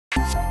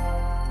Okay.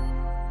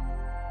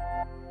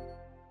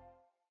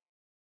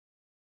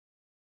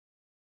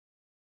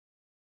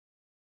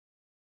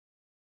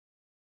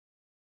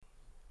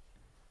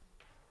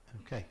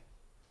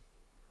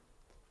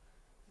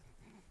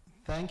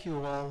 Thank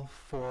you all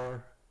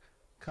for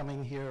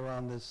coming here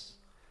on this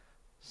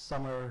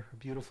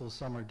beautiful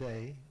summer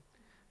day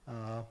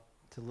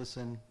to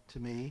listen to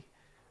me.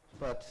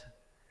 But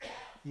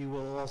you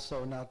will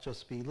also not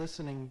just be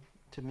listening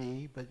to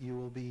me, but you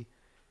will be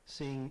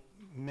seeing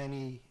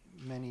many,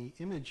 many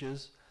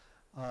images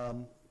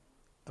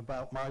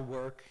about my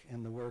work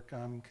and the work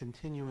I'm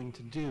continuing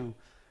to do.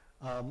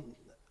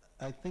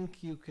 I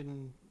think you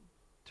can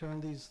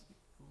turn these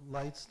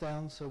lights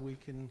down so we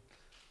can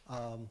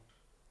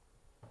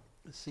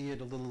see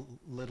it a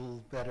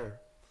little better.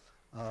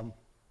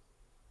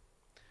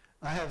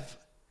 I have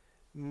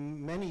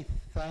many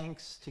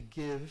thanks to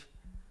give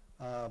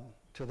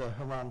to the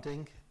Hrant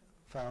Dink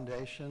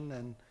Foundation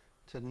and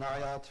to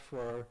Nayat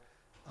for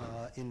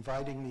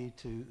inviting me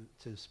to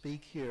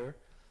speak here.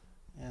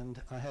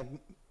 And I have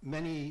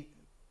many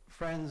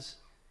friends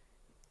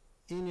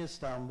in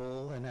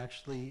Istanbul and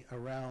actually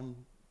around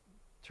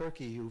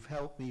Turkey who've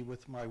helped me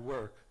with my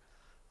work.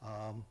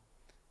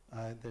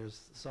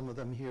 There's some of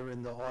them here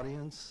in the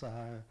audience,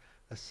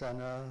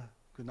 Asena,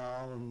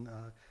 Kunal, and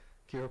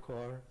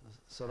Kirkor,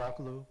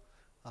 Saraklu.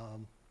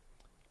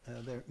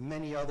 There are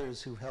many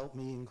others who helped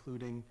me,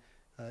 including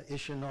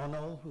Ishan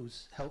Ono,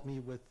 who's helped me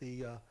with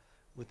the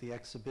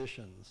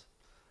exhibitions.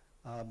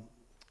 I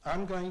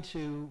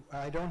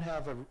don't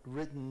have a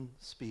written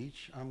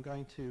speech. I'm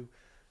going to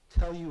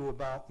tell you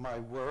about my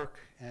work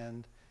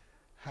and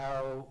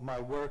how my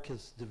work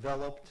has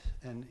developed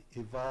and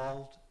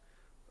evolved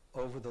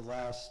over the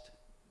last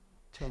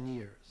 10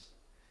 years.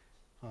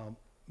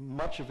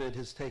 Much of it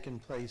has taken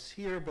place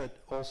here, but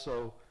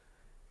also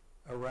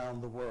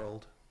around the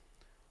world.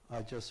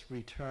 I just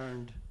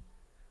returned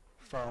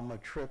from a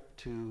trip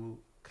to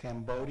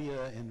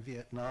Cambodia and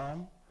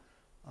Vietnam.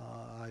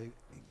 I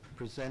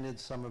presented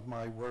some of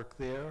my work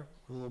there,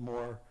 a little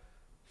more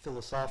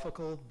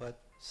philosophical, but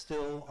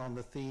still on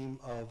the theme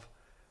of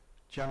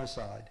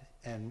genocide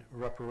and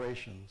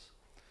reparations.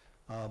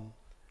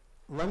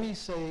 Let me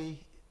say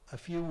a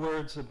few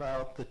words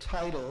about the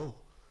title.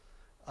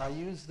 I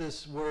use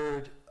this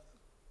word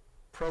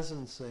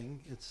presencing.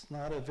 It's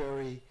not a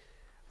very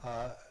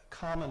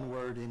common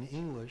word in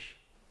English,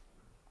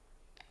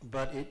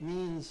 but it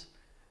means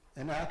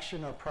an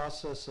action or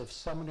process of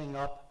summoning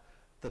up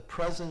the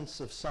presence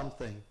of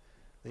something,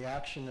 the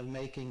action of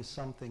making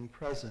something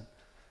present.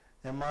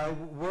 And my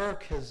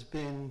work has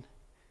been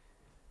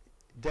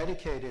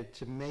dedicated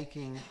to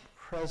making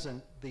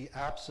present the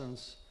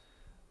absence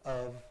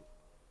of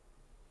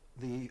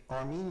the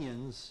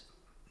Armenians,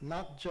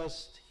 not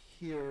just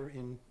here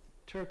in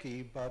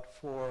Turkey, but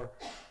for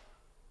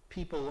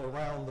people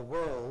around the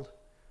world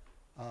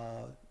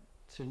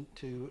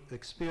to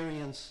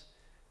experience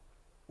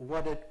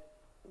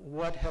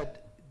what had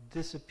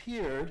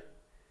disappeared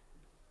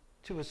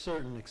to a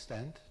certain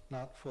extent,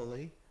 not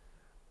fully,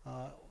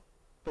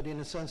 but in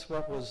a sense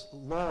what was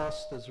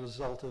lost as a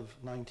result of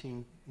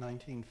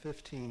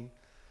 1915.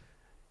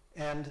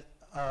 And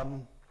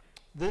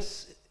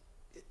this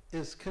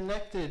is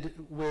connected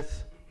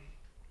with,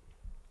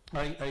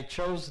 I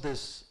chose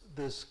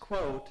this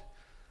quote,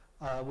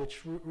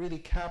 which really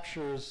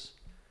captures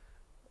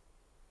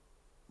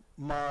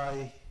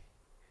my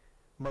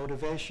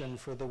motivation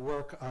for the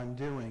work I'm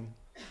doing.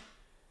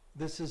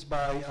 This is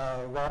by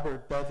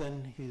Robert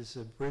Bevan. He's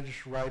a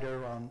British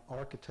writer on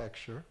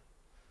architecture.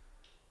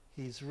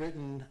 He's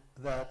written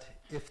that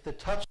if the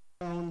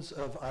touchstones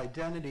of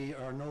identity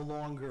are no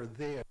longer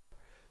there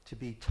to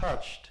be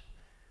touched,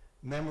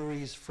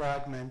 memories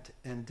fragment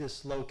and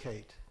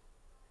dislocate.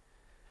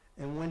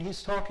 And when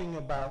he's talking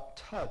about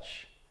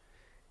touch,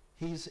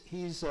 he's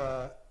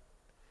a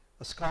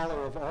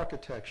scholar of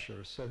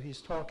architecture, so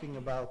he's talking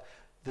about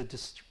the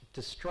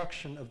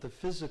destruction of the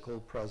physical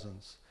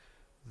presence,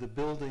 the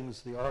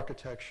buildings, the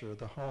architecture,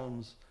 the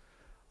homes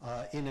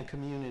in a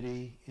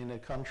community, in a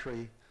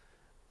country.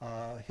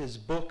 His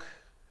book,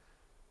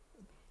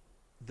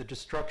 The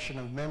Destruction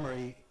of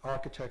Memory,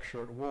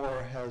 Architecture at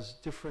War, has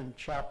different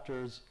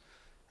chapters,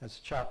 has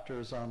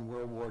chapters on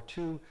World War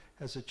II,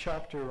 has a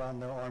chapter on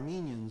the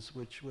Armenians,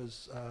 which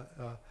was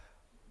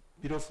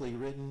beautifully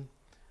written.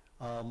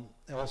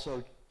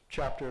 Also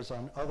chapters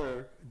on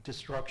other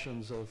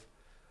destructions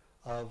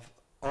of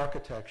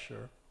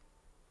architecture.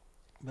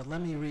 But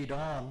let me read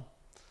on.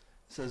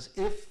 It says,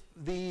 if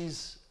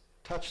these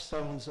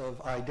touchstones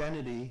of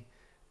identity,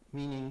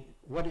 meaning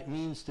what it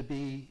means to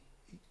be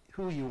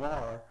who you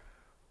are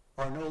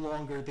no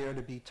longer there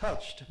to be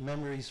touched,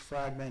 memories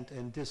fragment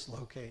and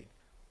dislocate.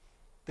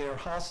 Their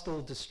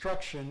hostile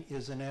destruction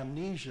is an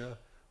amnesia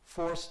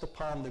forced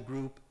upon the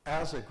group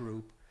as a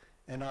group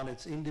and on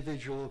its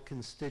individual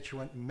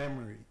constituent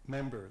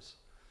members.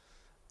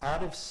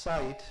 Out of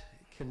sight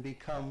can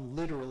become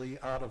literally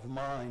out of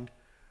mind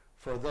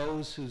for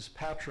those whose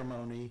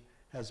patrimony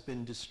has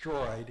been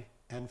destroyed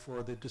and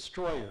for the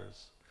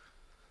destroyers.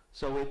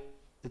 So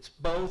it's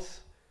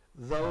both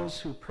those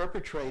who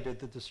perpetrated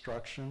the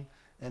destruction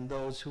and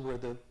those who were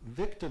the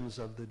victims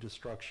of the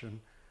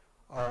destruction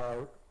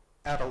are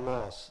at a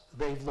loss.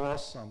 They've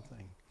lost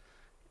something.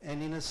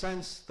 And in a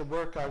sense, the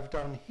work I've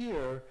done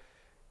here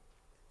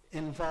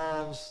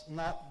involves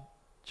not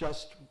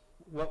just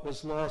what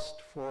was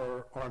lost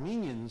for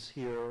Armenians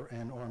here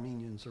and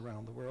Armenians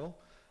around the world,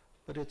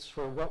 but it's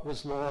for what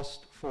was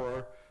lost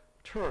for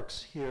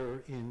Turks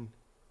here in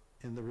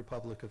the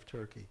Republic of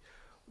Turkey,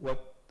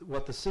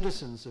 what the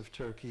citizens of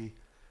Turkey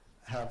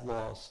have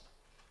lost.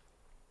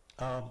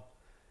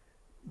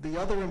 The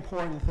other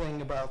important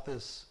thing about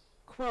this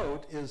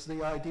quote is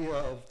the idea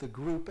of the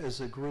group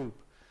as a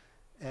group.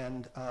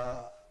 And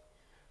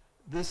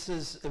this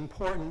is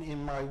important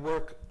in my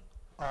work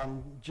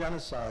on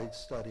genocide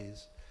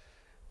studies,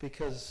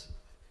 because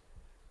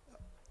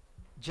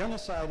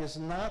genocide is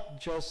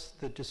not just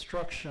the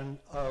destruction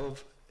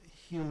of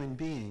human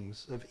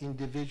beings, of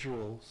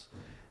individuals.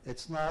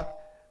 It's not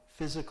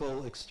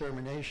physical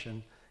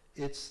extermination.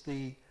 It's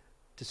the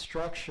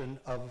destruction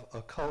of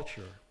a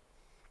culture.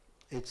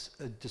 It's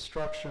a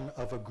destruction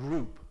of a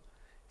group.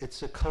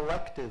 It's a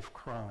collective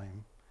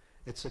crime.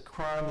 It's a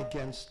crime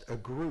against a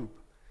group.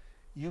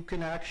 You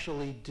can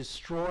actually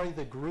destroy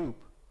the group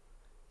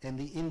and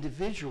the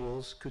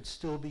individuals could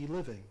still be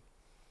living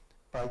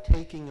by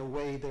taking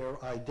away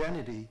their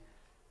identity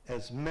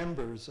as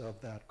members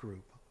of that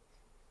group.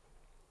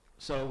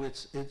 So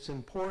it's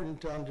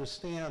important to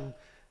understand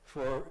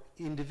for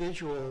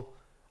individual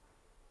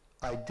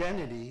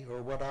identity,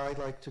 or what I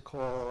like to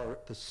call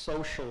the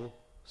social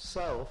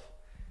self,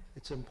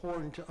 it's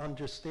important to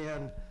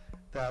understand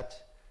that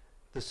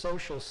the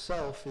social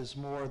self is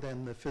more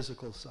than the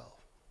physical self.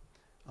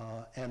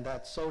 And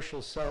that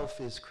social self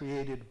is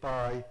created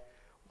by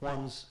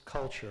one's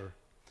culture.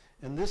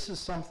 And this is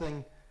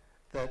something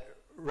that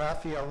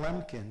Raphael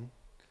Lemkin,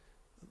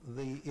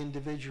 the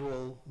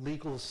individual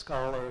legal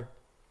scholar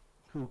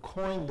who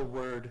coined the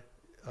word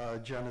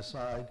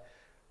genocide,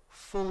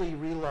 fully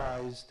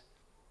realized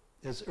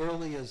as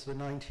early as the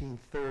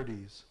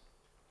 1930s.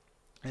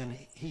 And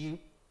he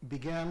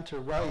began to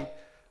write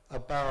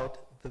about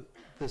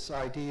this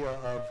idea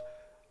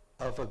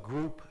of a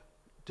group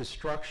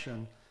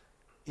destruction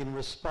in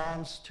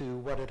response to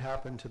what had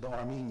happened to the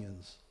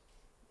Armenians,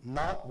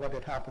 not what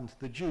had happened to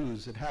the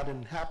Jews. It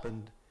hadn't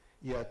happened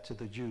yet to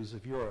the Jews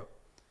of Europe.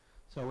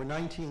 So in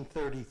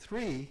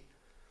 1933,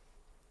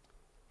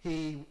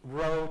 he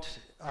wrote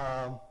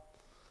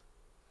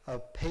a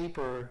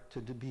paper to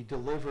be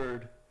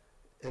delivered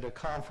at a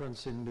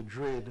conference in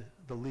Madrid,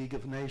 the League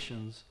of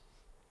Nations,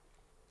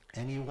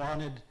 and he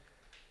wanted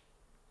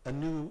a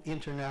new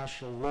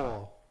international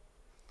law.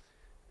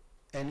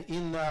 And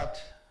in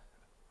that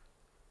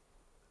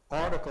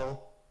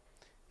article,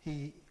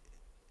 he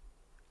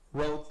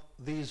wrote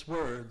these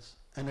words: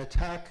 "An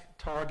attack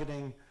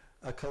targeting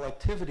a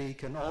collectivity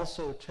can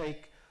also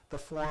take the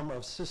form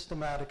of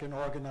systematic and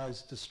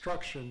organized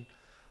destruction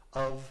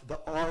of the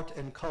art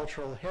and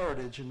cultural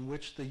heritage in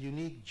which the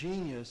unique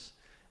genius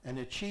and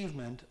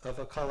achievement of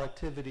a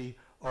collectivity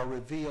are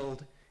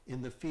revealed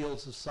in the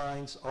fields of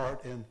science,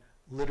 art, and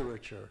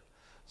literature."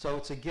 So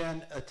it's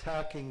again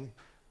attacking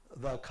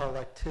the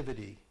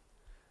collectivity.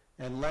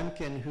 And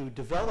Lemkin, who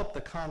developed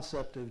the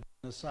concept of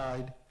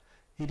genocide,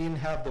 he didn't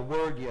have the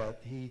word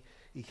yet. He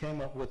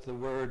came up with the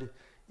word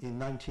in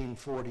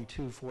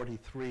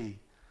 1942-43.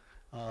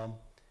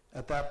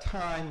 At that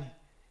time,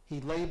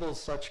 he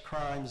labels such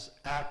crimes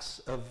acts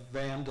of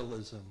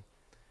vandalism.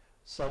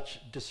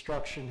 Such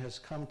destruction has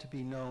come to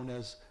be known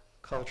as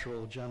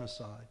cultural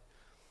genocide.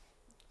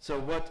 So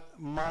what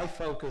my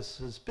focus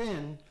has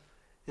been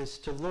is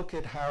to look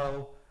at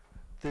how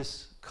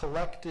this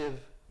collective,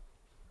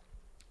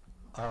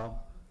 how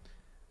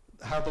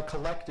the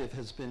collective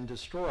has been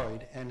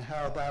destroyed, and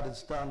how that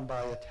is done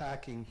by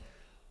attacking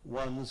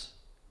one's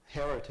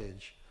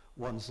heritage,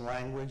 one's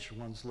language,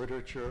 one's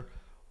literature,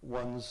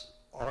 one's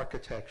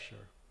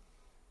architecture.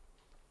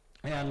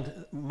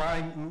 And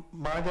my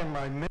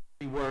memory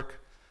work,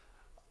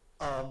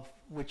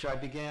 which I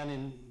began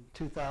in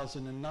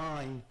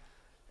 2009,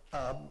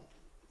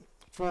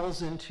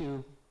 falls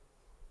into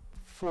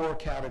 4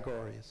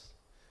 categories.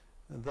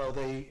 Though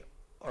they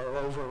are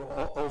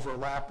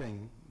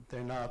overlapping,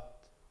 they're not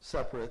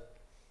separate.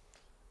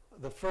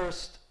 The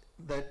first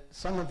that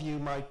some of you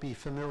might be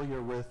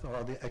familiar with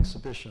are the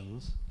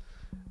exhibitions.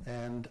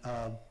 And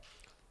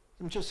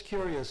I'm just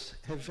curious,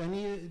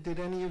 did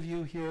any of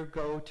you here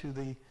go to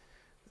the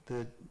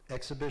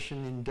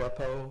exhibition in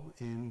Depot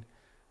in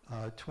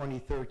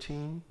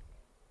 2013?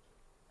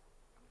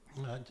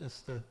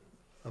 Just a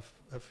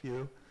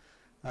few.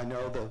 I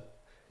know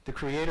the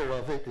creator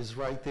of it is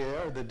right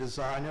there, the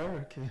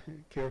designer,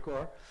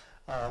 Kierkegaard.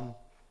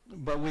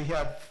 But we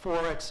had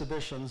 4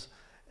 exhibitions,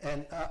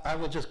 and I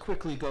will just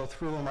quickly go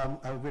through them.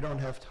 We don't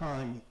have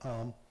time.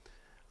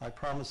 I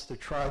promise to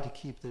try to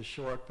keep this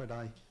short, but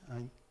I'm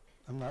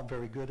not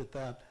very good at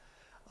that.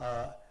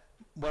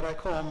 What I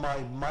call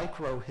my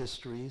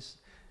micro-histories,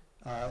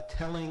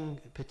 telling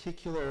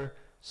particular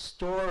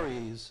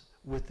stories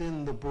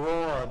within the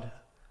broad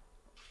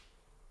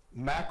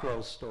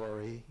macro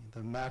story,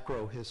 the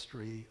macro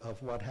history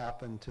of what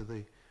happened to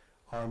the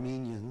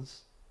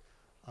Armenians.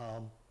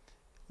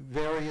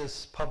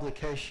 Various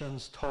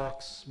publications,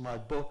 talks, my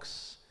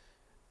books,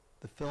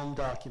 the film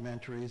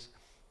documentaries,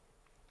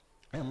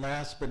 and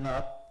last but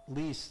not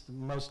least,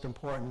 most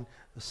important,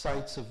 the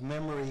sites of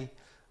memory.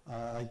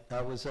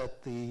 I was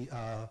at the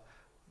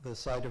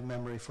site of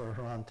memory for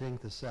Hrant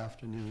Dink this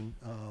afternoon.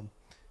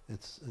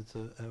 It's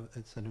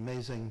an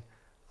amazing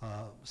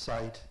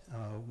site,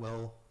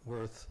 well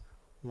worth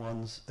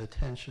one's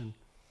attention.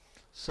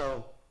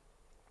 So,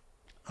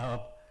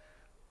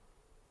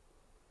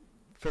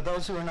 for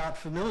those who are not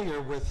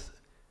familiar with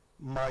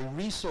my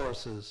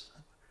resources,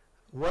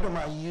 what am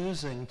I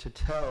using to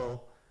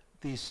tell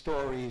these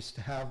stories,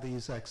 to have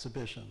these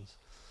exhibitions?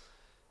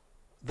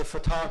 The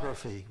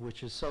photography,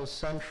 which is so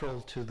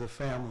central to the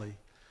family.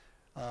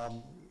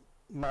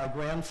 My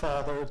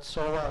grandfather,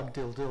 Tsolog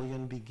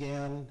Dildilian,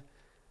 began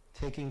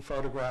taking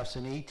photographs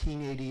in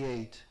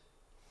 1888,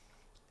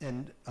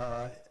 and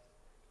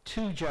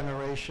 2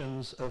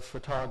 generations of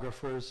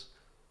photographers,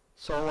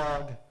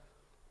 Tsolog,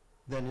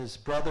 then his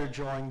brother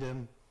joined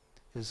him,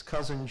 his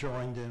cousin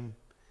joined him,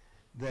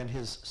 then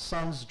his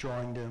sons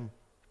joined him,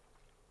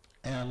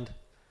 and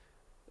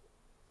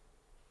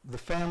the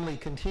family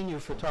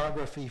continued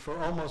photography for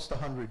almost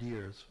 100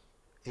 years,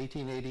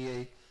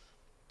 1888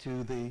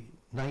 to the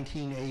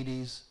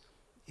 1980s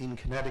in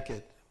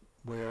Connecticut,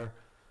 where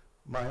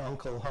my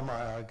uncle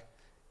Hamayag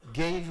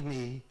gave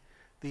me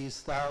these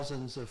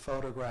thousands of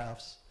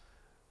photographs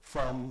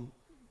from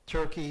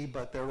Turkey,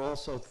 but there are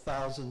also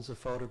thousands of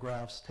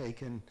photographs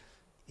taken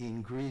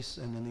in Greece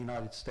and in the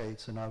United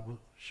States, and I will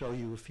show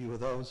you a few of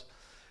those.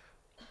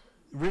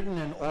 Written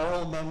in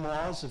oral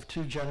memoirs of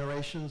 2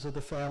 generations of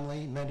the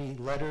family, many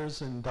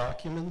letters and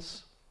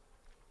documents.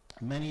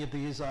 Many of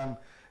these I'm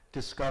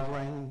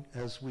discovering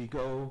as we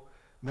go.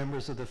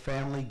 Members of the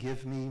family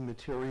give me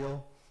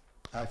material.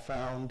 I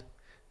found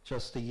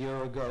just a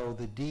year ago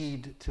the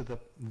deed to the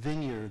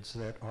vineyards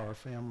that our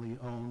family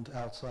owned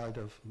outside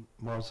of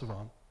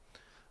Morzavan.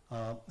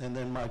 And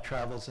then my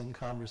travels and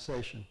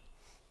conversation.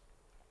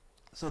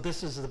 So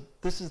this is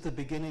the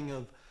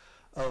beginning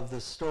of the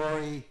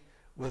story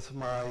with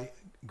my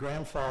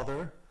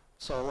grandfather,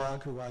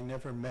 Tsolog, who I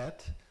never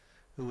met,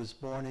 who was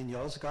born in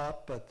Yozgat,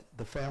 but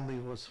the family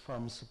was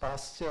from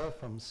Sebastia,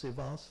 from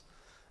Sivas,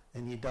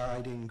 and he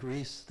died in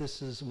Greece.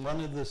 This is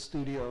one of the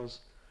studios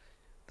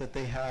that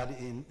they had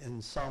in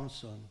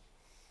Samsun.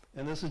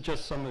 And this is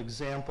just some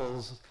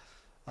examples.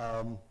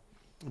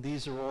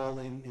 These are all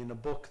in a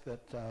book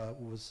that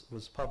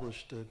was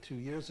published 2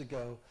 years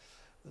ago.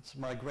 It's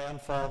my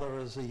grandfather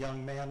as a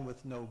young man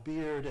with no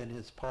beard and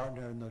his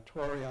partner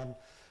Notorian.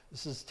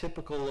 This is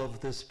typical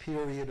of this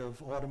period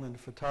of Ottoman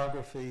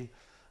photography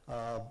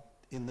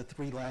in the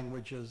 3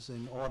 languages,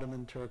 in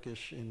Ottoman,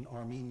 Turkish, in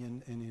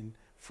Armenian, and in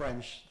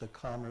French, the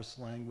commerce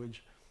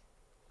language.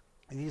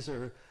 And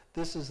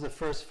this is the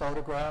first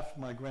photograph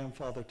my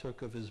grandfather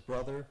took of his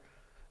brother,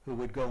 who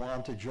would go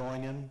on to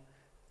join him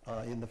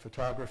in the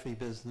photography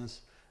business.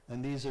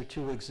 And these are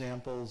 2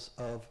 examples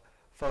of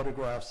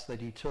photographs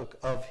that he took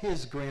of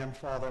his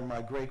grandfather,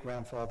 my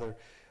great-grandfather,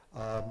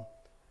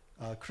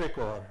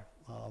 Krikor.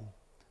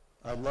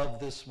 I love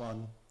this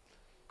one.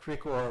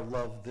 Krikor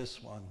loved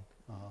this one.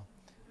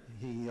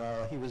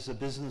 He was a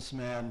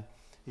businessman.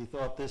 He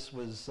thought this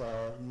was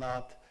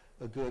not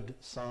a good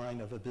sign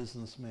of a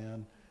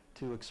businessman,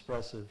 too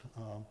expressive.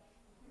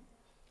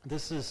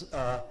 This is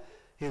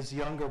his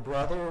younger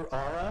brother,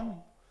 Aram,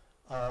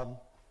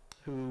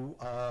 who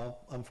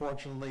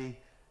unfortunately,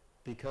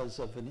 because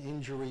of an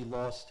injury,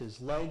 lost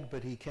his leg,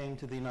 but he came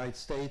to the United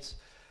States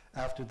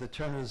after the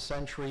turn of the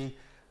century,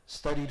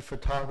 studied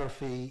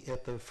photography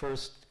at the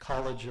first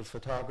College of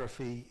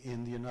Photography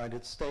in the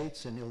United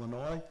States in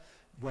Illinois,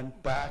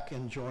 went back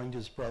and joined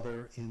his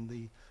brother in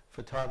the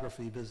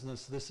photography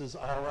business. This is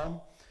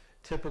Aram,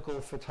 typical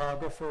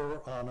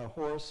photographer on a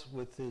horse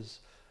with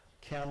his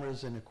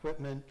cameras and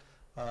equipment.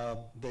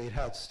 They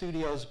had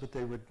studios, but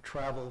they would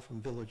travel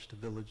from village to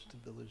village to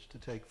village to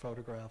take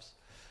photographs.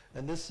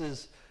 And this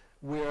is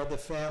where the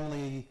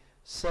family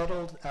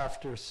settled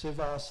after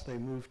Sivas. They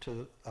moved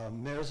to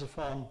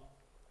Merzifon,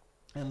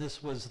 and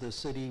this was the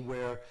city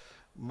where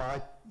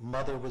my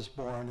mother was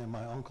born and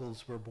my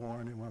uncles were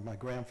born, and where my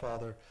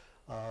grandfather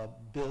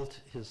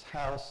built his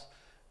house.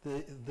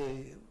 The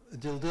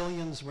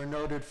Dildilians were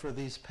noted for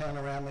these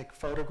panoramic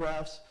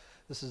photographs.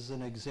 This is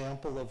an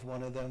example of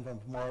one of them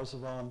from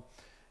Marzavan.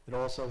 It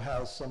also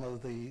has some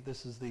of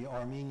this is the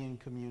Armenian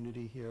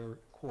community here,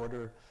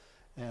 quarter,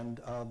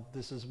 and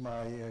this is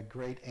my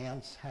great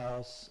aunt's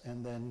house,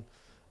 and then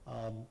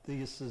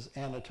this is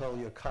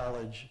Anatolia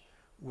College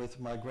with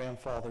my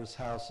grandfather's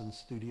house and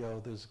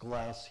studio. There's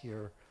glass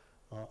here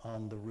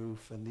on the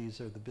roof, and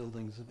these are the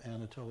buildings of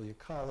Anatolia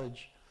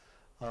College.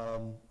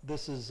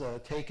 This is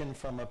taken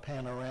from a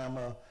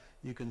panorama.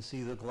 You can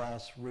see the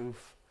glass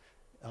roof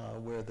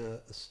where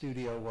the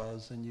studio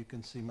was, and you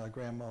can see my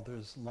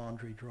grandmother's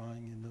laundry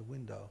drying in the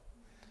window.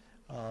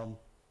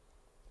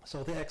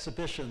 So the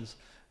exhibitions,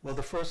 well,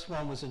 the first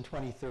one was in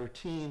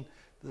 2013.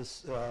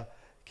 this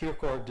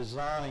Kierkegaard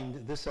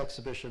designed this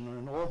exhibition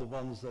and all the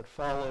ones that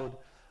followed.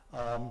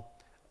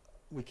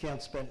 We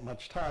can't spend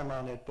much time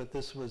on it, but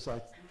this was,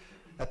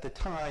 at the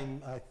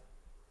time,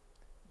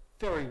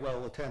 very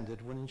well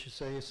attended, wouldn't you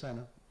say,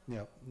 Senna?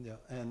 Yeah, yeah.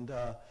 And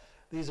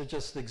these are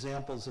just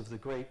examples of the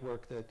great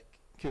work that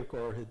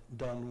Kierkegaard had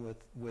done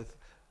with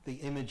the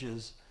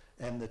images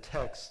and the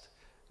text,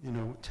 you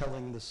know,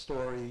 telling the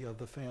story of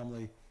the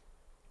family.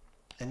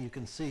 And you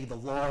can see the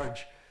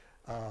large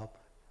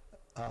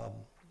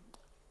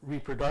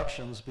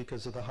reproductions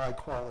because of the high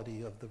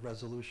quality of the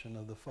resolution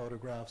of the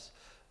photographs.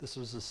 This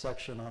was a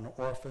section on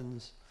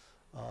orphans.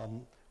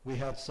 We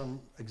had some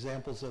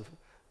examples of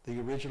the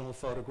original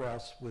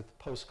photographs with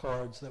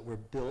postcards that were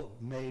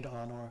made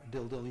on our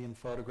Dildillian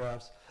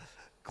photographs,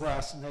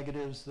 glass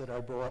negatives that I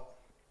brought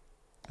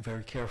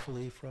very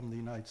carefully from the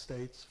United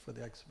States for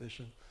the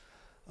exhibition.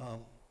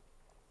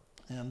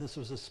 And this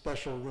was a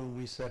special room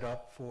we set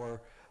up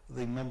for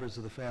the members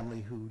of the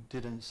family who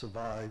didn't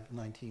survive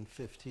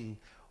 1915.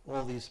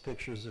 All these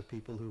pictures of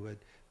people who had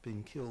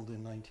been killed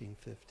in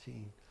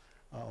 1915.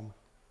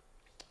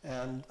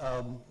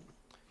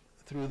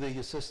 Through the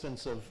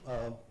assistance of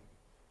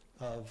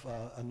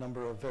a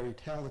number of very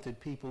talented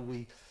people,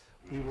 we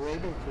were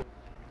able to...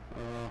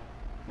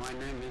 My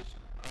name is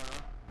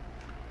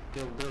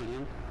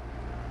Dildillian.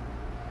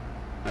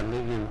 I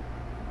live in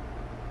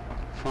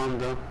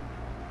Fonda,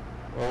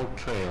 Old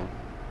Trail,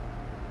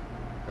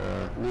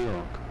 New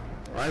York.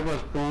 I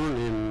was born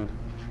in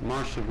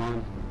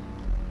Marcivan,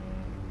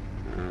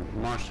 and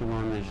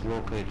Marcivan is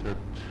located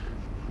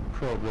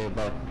probably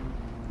about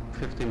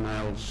 50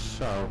 miles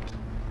south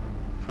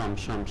from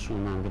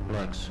Samsun on the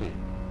Black Sea.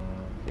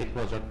 It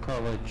was a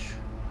college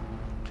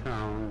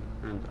town,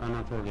 and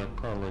Anatolia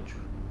College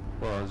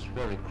was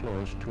very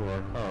close to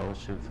our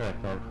house. In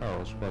fact, our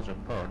house was a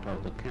part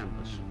of the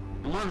campus.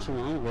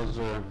 Marcivan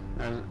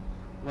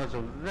was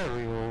a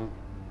very old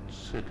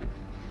city,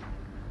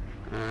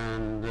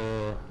 and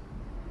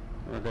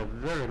with a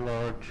very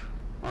large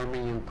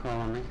Armenian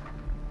colony,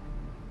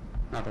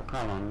 not a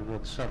colony,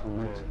 but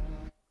settlement.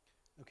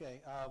 Okay,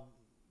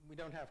 we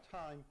don't have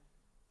time.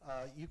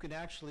 You can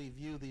actually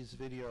view these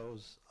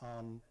videos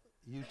on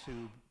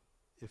YouTube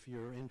if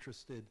you're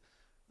interested.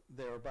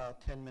 They're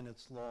about 10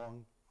 minutes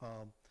long.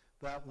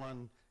 That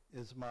one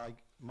is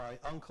my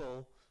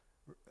uncle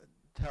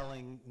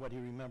telling what he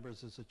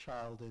remembers as a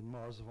child in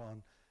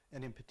Marzivan,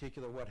 and in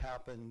particular what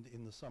happened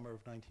in the summer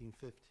of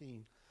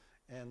 1915.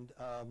 And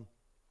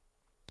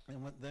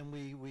then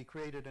we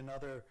created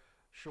another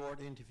short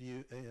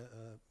interview,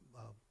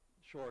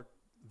 short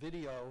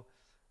video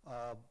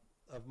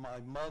of my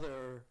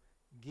mother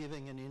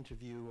giving an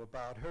interview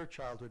about her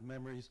childhood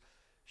memories.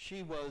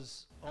 She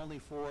was only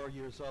 4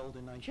 years old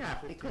in 1915.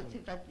 Yeah, because he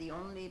was the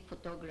only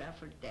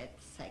photographer that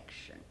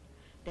section.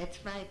 That's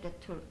why the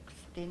Turks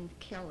didn't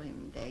kill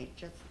him. They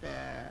just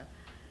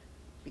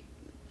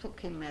took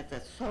him as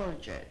a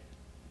soldier,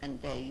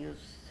 and they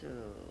used to...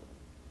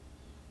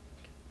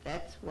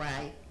 That's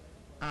why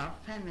our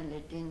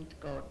family didn't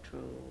go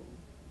to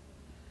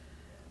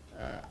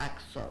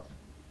Aksov.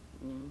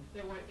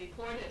 They weren't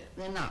deported.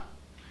 No.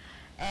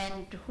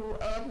 And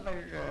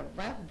whoever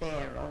was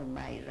there, all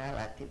my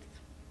relatives,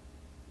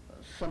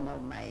 some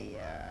of my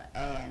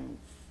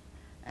aunts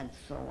and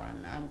so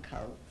on,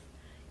 uncles,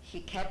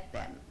 he kept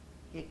them.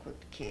 He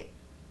could keep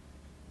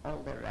all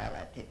the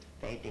relatives.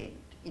 They did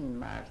in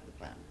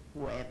Marzivan,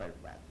 whoever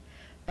was.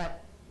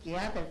 But the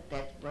others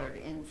that were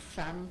in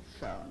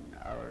Samson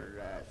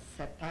or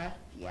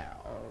Sapatia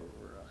or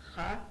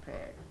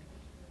Harper,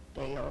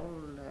 they all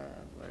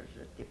were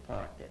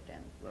deported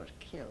and were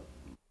killed.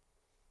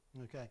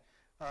 Okay.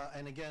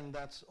 And again,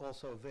 that's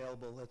also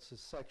available. That's a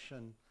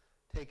section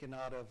taken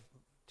out of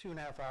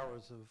 2.5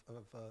 hours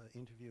of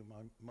interview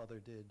my mother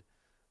did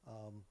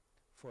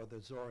for the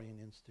Zorian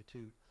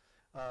Institute.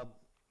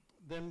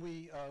 Then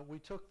we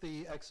took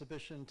the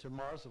exhibition to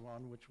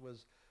Marzivan, which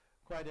was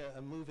quite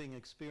a moving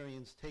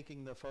experience,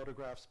 taking the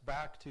photographs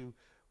back to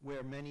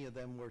where many of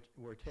them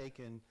were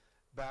taken,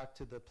 back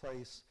to the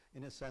place,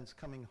 in a sense,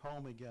 coming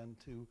home again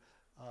to,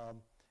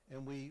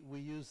 and we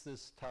used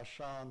this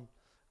Tashan,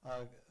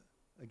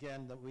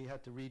 again, that we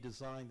had to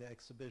redesign the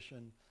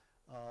exhibition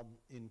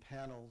in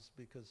panels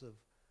because of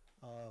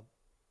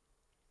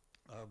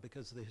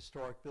the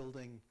historic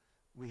building.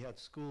 We had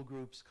school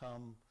groups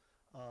come,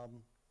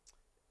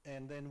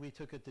 and then we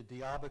took it to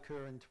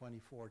Diyarbakir in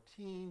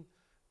 2014,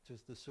 to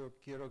the Serb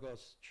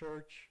Girogos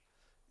Church,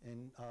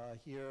 and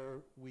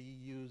here we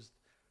used,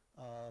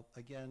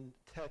 again,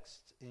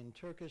 text in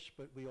Turkish,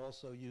 but we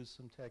also used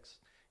some text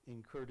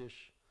in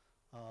Kurdish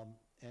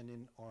and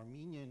in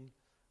Armenian.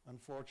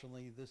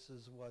 Unfortunately, this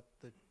is what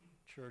the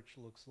church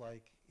looks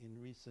like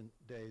in recent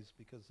days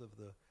because of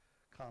the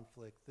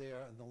conflict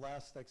there. And the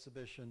last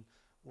exhibition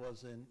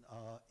was in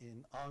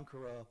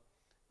Ankara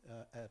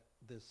at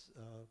this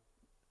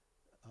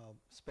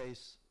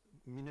space,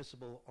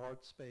 municipal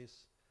art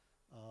space.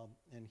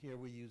 And here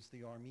we use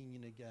the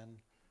Armenian again.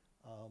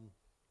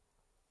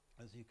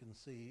 As you can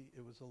see,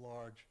 it was a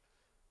large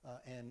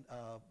and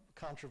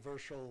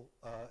controversial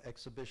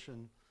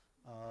exhibition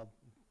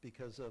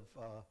because of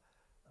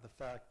the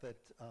fact that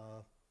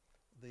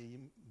the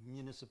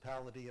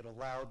municipality had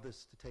allowed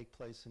this to take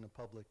place in a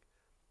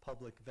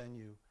public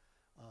venue.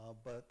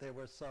 But there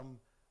were some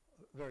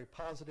very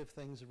positive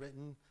things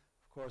written.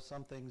 Of course,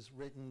 some things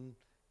written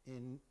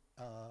in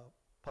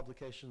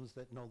publications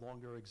that no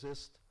longer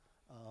exist.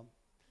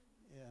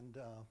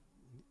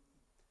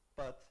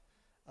 But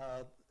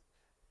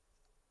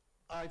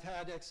I've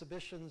had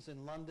exhibitions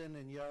in London,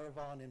 in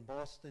Yerevan, in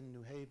Boston,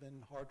 New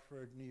Haven,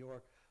 Hartford, New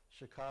York,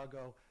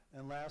 Chicago,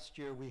 and last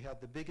year we had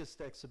the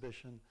biggest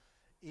exhibition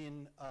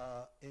in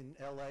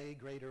LA,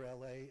 Greater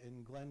LA,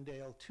 in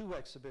Glendale, 2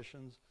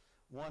 exhibitions,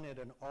 one at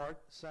an art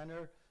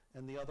center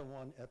and the other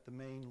one at the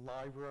main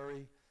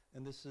library.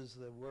 And this is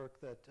the work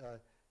that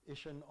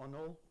Ishan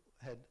Onol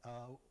had.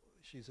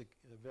 She's a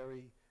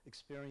very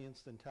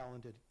experienced and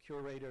talented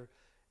curator,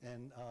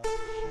 and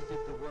she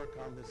did the work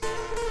on this.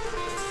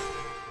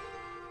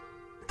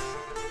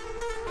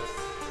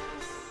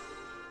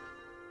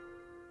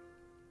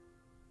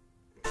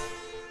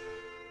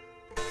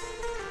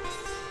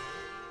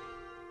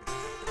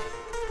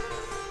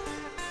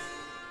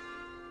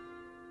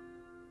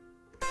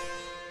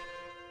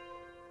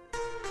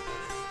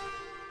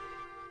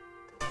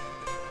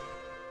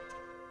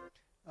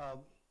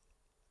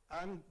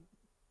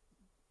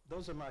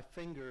 Those are my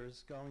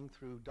fingers going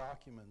through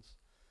documents,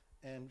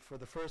 and for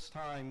the first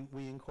time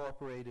we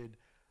incorporated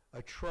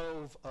a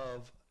trove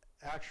of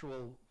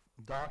actual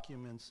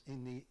documents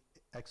in the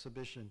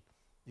exhibition,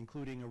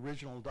 including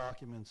original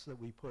documents that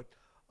we put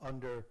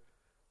under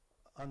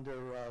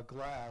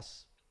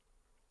glass.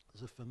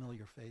 There's a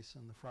familiar face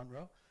in the front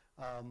row,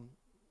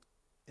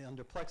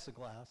 under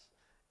plexiglass,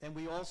 and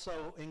we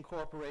also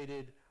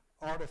incorporated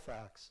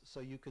artifacts.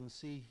 So you can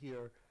see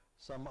here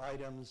some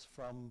items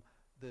from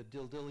the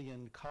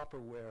Dildilian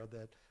copperware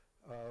that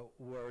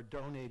were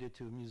donated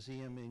to a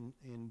museum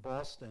in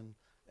Boston,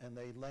 and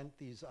they lent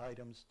these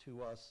items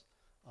to us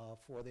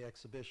for the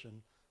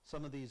exhibition.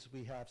 Some of these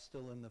we have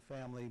still in the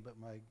family, but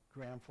my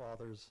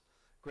grandfather's,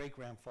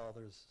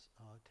 great-grandfather's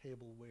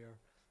tableware.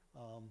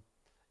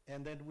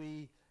 And then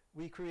we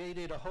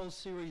created a whole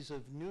series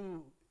of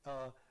new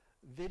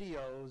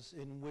videos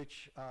in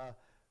which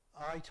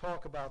I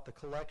talk about the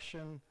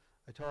collection,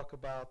 I talk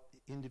about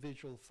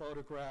individual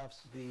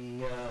photographs,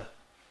 the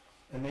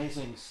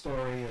amazing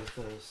story of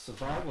the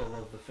survival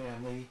of the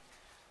family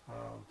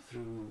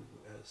through,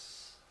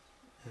 as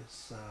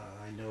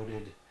I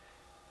noted,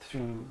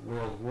 through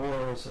world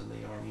wars and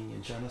the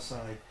Armenian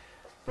genocide.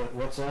 But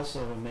what's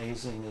also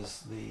amazing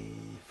is the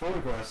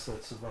photographs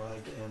that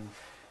survived, and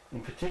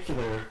in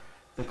particular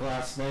the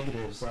glass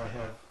negatives. I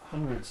have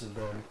hundreds of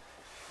them.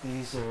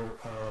 These are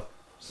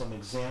some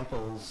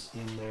examples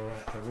in their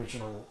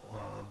original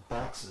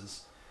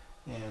boxes,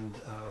 and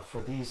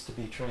for these to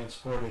be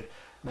transported.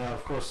 Now,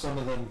 of course, some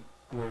of them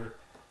were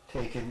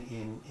taken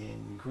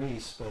in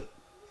Greece, but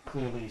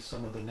clearly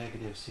some of the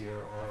negatives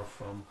here are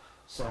from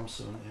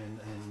Samsun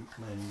and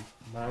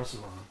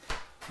Marzavan.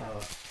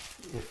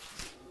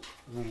 If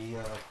we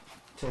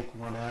take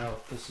one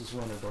out, this is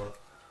one of the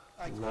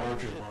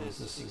larger ones.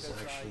 This is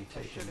actually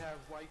taken.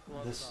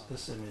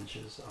 This image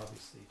is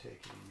obviously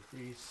taken in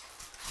Greece,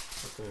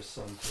 but there's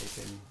some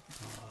taken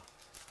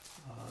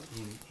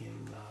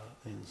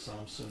in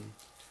Samsun.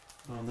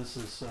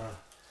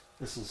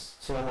 This is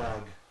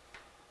Tsolag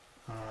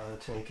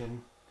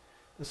taken.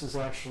 This is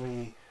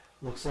actually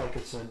looks like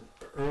it's an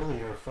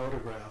earlier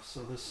photograph.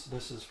 So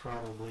this is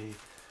probably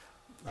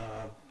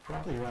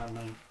around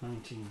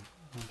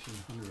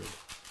 1900.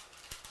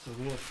 So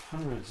we have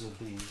hundreds of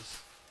these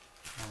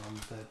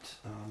that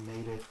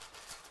made it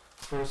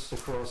first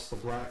across the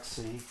Black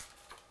Sea.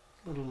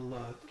 Little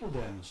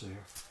damage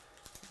there.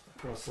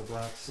 Across the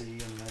Black Sea,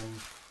 and then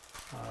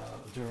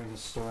during a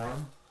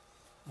storm,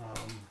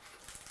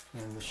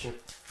 and the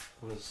ship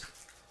was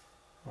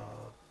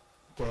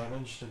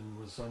damaged and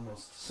was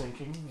almost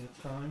sinking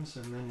at times,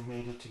 and then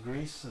made it to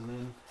Greece, and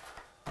then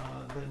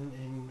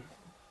in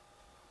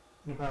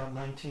about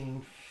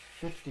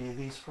 1950,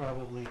 these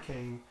probably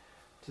came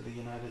to the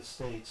United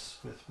States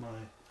with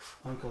my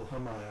uncle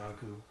Hamayag,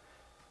 who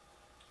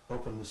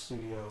opened the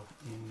studio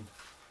in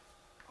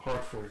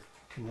Hartford,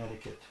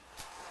 Connecticut.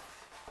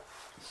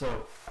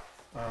 So,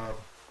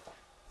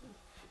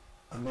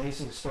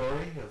 amazing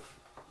story of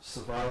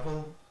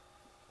survival,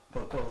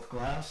 but both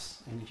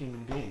glass and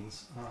human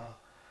beings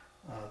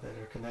that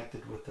are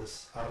connected with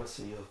this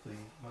odyssey of the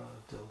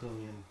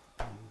Dildilian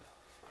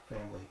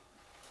family.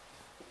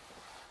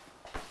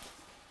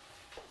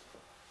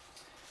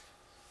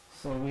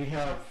 So we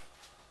have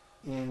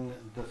in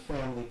the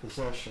family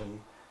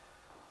possession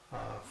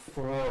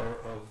 4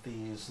 of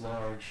these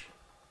large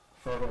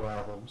photo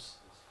albums.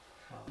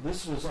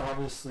 This was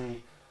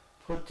obviously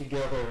put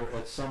together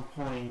at some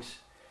point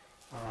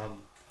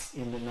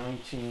in the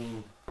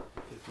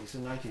 1950s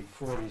and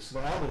 1940s.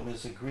 The album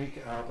is a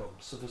Greek album,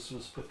 so this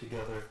was put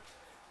together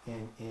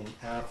in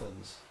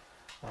Athens.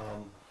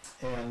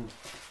 And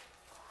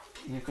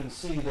you can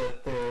see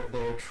that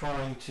they're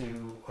trying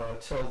to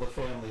tell the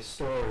family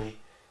story,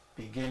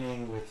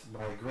 beginning with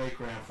my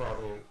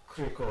great-grandfather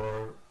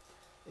Krikor,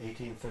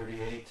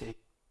 1838 to...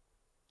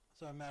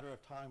 So a matter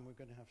of time, we're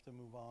going to have to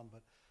move on,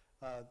 but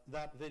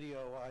that video,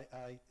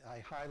 I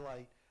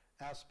highlight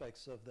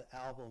aspects of the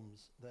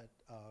albums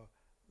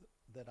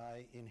that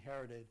I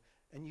inherited,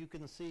 and you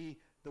can see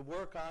the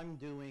work I'm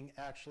doing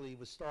actually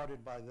was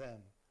started by them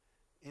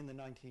in the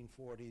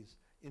 1940s,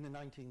 in the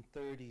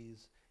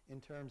 1930s, in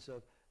terms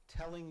of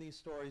telling these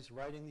stories,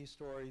 writing these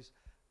stories,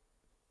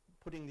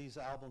 putting these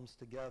albums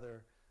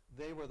together.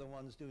 They were the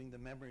ones doing the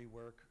memory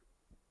work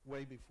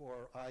way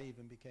before I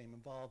even became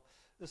involved.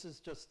 This is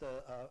just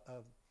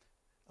a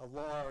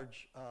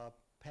large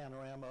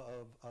panorama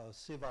of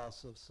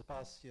Sivas, of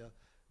Spassia,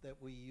 that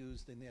we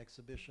used in the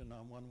exhibition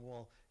on one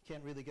wall. You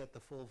can't really get the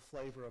full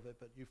flavor of it,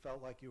 but you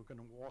felt like you were going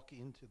to walk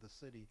into the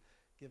city,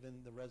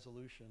 given the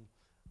resolution.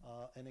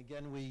 And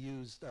again, we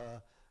used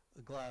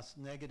glass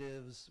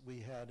negatives. We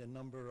had a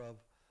number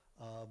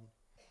of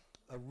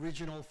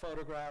original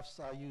photographs.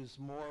 I used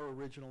more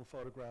original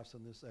photographs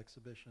in this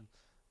exhibition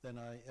than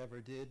I ever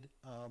did.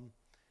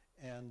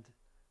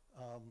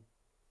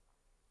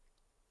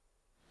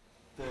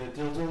 The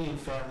Dildilian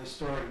family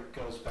story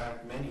goes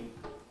back many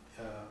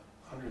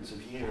hundreds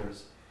of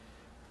years.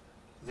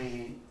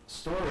 The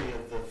story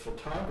of the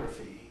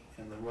photography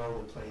and the role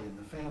it played in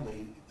the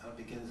family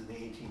begins in the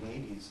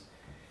 1880s.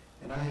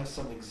 And I have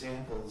some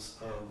examples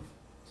of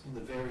some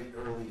of the very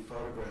early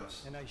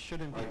photographs. And I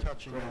shouldn't be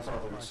touching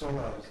grandfather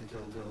Solaz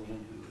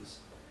Dildilian, who is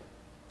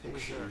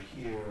pictured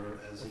here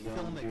as a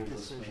young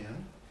beardless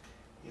man.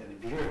 He had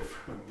a beard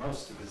for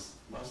most of his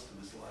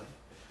life.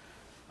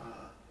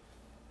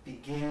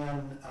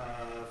 Began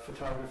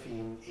photography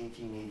in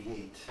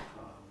 1888.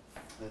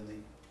 And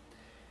he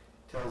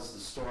tells the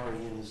story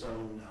in his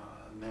own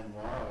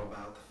memoir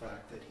about the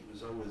fact that he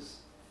was always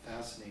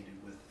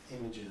fascinated with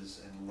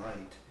images and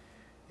light.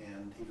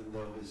 And even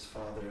though his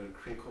father,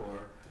 Krikor,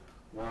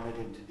 wanted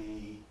him to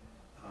be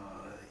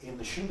in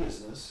the shoe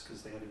business,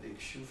 because they had a big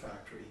shoe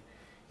factory,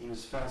 he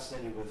was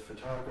fascinated with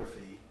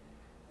photography,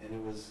 and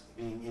it was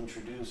being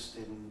introduced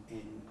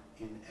in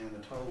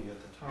Anatolia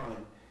at the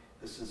time.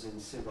 This is in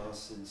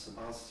Sivas, in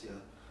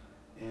Spassia.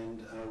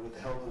 And with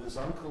the help of his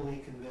uncle, he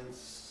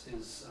convinced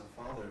his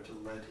father to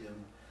let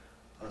him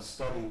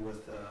study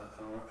with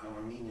an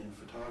Armenian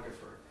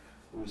photographer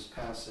who was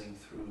passing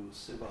through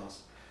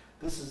Sivas.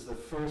 This is the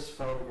first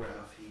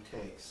photograph he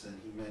takes, and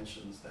he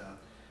mentions that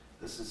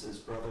this is his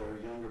brother,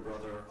 younger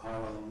brother,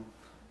 Aram,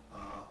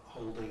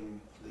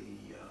 holding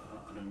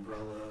an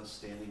umbrella,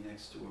 standing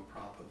next to a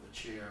prop of a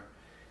chair.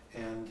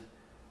 And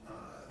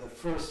the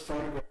first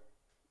photograph...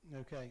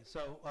 Okay,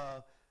 so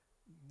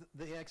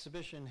the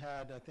exhibition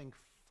had, I think,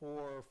 4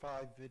 or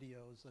 5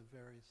 videos of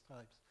various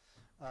types.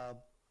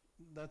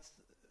 That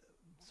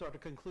sort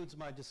of concludes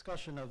my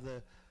discussion of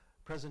the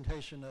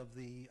presentation of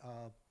the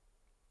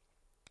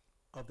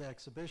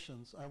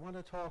exhibitions. I want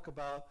to talk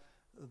about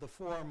the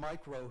 4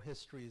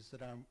 micro-histories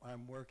that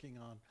I'm working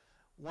on.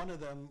 One of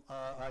them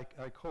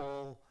I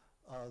call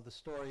the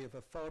story of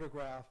a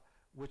photograph,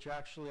 which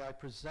actually I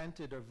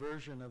presented a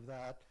version of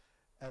that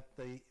at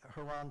the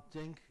Hrant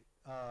Dink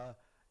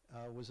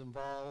was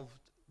involved.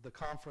 The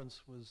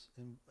conference was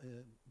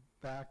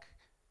back,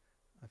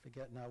 I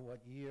forget now what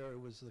year, it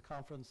was the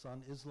conference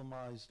on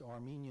Islamized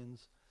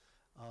Armenians.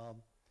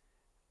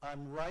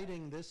 I'm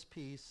writing this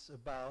piece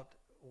about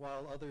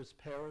While Others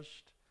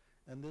Perished,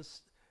 and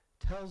this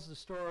tells the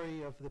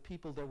story of the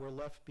people that were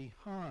left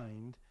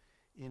behind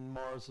in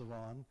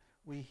Marzavan.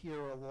 We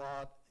hear a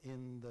lot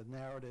in the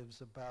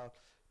narratives about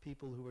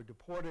people who were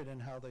deported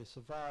and how they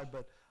survived,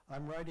 but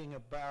I'm writing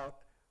about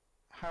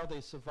how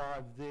they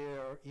survived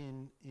there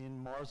in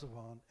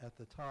Marzavan at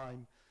the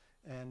time.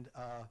 And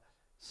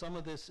some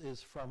of this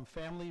is from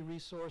family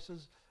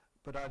resources,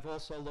 but I've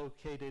also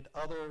located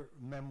other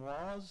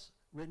memoirs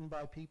written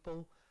by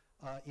people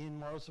in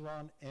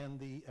Marzavan and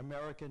the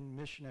American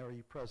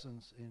missionary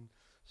presence in.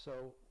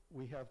 So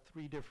we have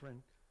 3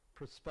 different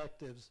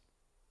perspectives.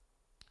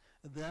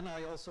 Then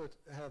I also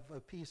have a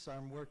piece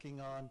I'm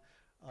working on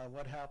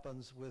what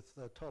happens with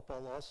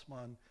Topal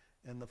Osman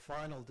and the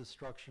final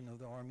destruction of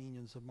the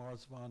Armenians of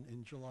Marzavan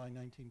in July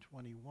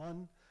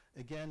 1921,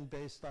 again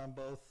based on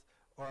both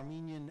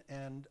Armenian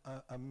and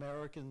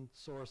American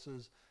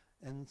sources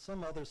and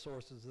some other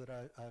sources that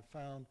I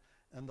found.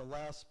 And the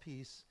last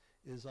piece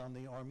is on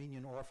the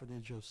Armenian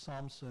orphanage of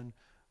Samsun.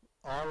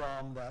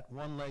 Aram, that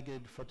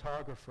one-legged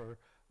photographer,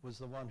 was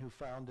the one who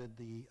founded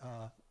the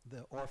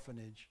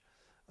orphanage.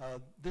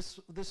 This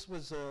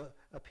was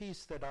a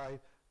piece that I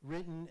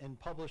written and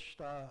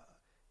published,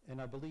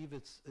 and I believe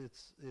it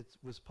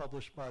was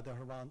published by the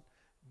Hrant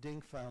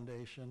Dink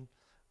Foundation.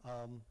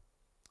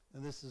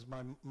 And this is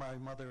my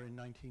mother in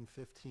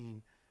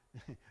 1915,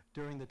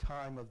 during the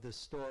time of this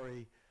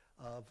story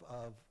of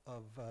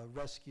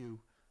rescue.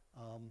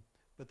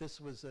 But this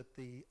was at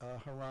the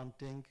Hrant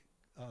Dink.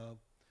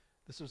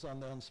 This was on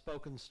the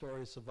Unspoken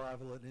Story,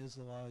 Survival of an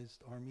Islamized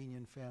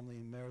Armenian Family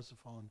in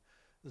Marzavan.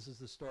 This is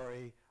the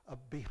story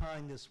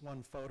behind this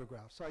one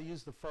photograph. So I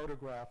use the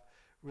photograph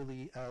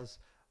really as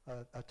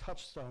a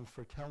touchstone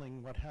for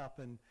telling what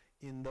happened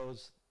in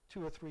those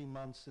 2 or 3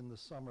 months in the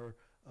summer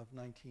of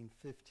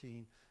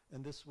 1915.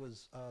 And this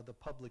was the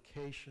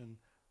publication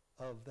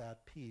of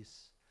that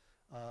piece.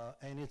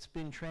 And it's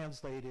been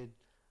translated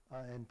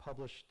and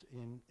published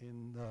in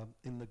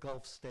the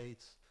Gulf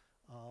states.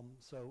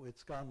 So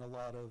it's gotten a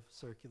lot of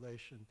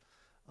circulation.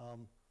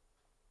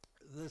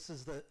 This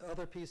is the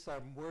other piece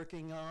I'm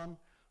working on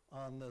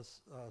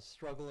this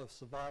struggle of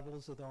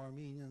survivals of the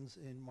Armenians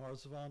in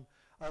Marzivan.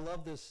 I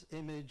love this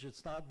image.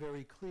 It's not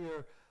very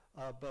clear,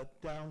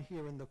 but down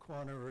here in the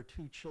corner are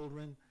 2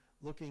 children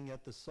looking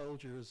at the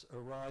soldiers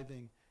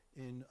arriving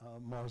in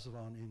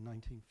Marzivan in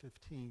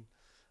 1915.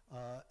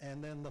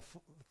 And then the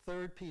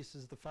third piece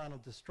is the final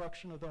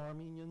destruction of the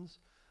Armenians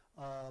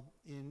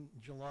in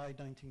July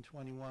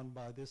 1921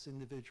 by this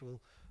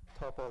individual,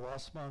 Topal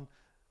Osman.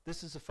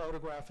 This is a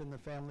photograph in the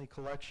family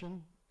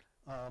collection.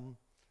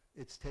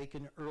 It's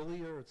taken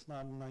earlier. It's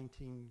not in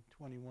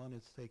 1921.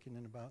 It's taken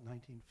in about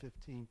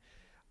 1915.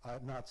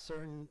 I'm not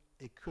certain.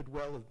 It could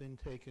well have been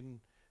taken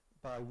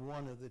by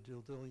one of the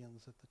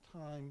Dildilyans at the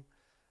time.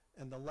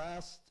 And the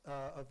last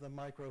of the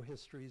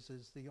micro-histories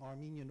is the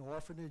Armenian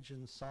orphanage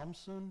in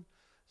Samsun.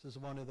 This is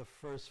one of the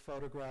first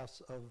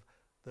photographs of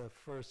the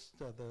first,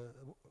 the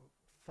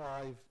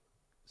 5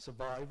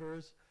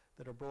 survivors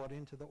that are brought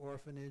into the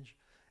orphanage.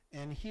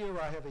 And here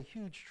I have a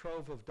huge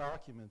trove of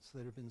documents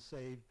that have been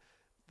saved.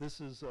 This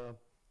is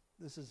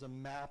a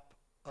map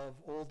of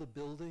all the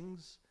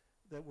buildings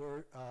that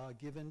were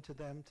given to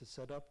them to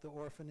set up the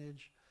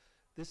orphanage.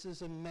 This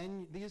is a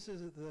menu. These are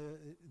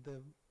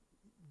the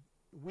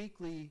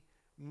weekly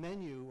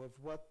menu of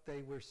what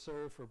they were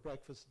served for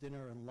breakfast,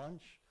 dinner, and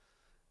lunch.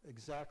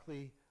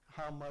 Exactly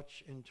how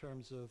much in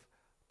terms of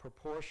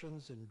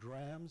proportions and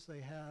drams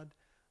they had.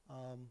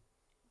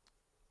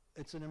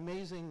 It's an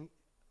amazing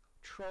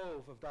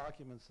trove of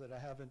documents that I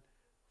haven't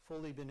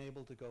fully been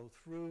able to go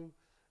through.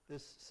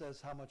 This says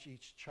how much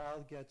each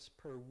child gets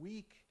per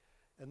week,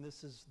 and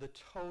this is the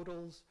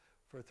totals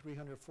for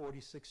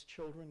 346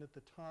 children at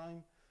the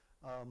time.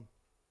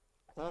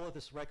 All of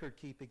this record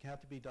keeping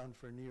had to be done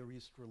for Near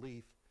East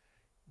Relief.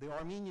 The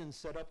Armenians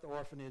set up the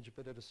orphanage,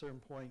 but at a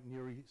certain point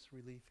Near East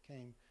Relief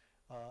came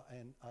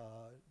and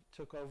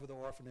took over the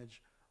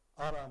orphanage.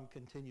 Aram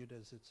continued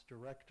as its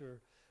director.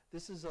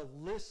 This is a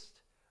list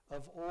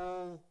of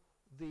all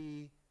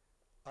the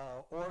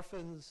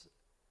orphans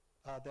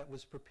that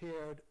was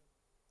prepared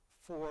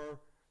for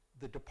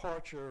the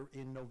departure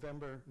in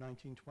November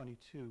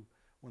 1922,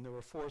 when they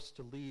were forced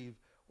to leave.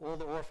 All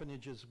the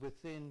orphanages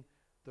within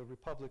the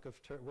Republic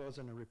of Turkey,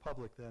 wasn't a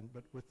republic then,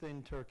 but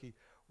within Turkey,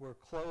 were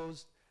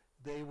closed.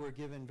 They were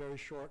given very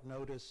short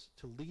notice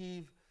to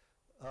leave.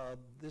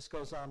 This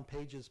goes on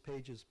pages,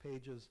 pages,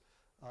 pages,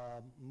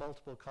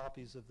 multiple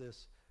copies of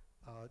this,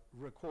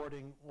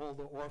 recording all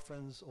the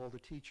orphans, all the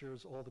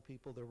teachers, all the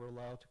people that were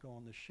allowed to go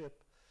on the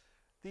ship.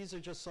 These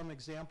are just some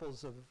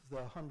examples of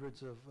the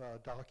hundreds of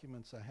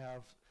documents I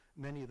have.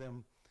 Many of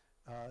them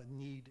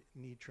need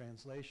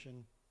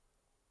translation.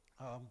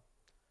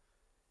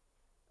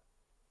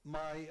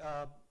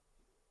 My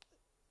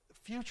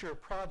future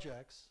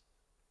projects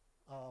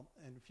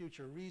and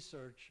future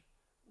research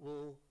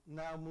will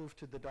now move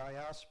to the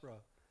diaspora.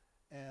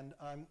 And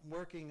I'm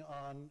working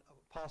on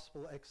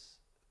possible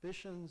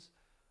exhibitions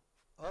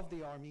of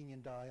the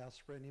Armenian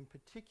diaspora, and in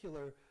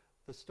particular,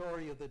 the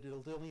story of the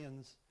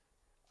Dildilyans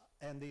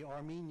and the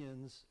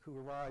Armenians who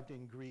arrived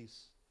in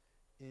Greece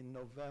in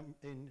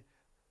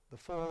the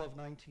fall of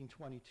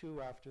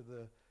 1922 after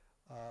the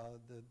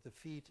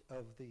defeat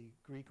of the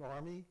Greek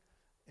army,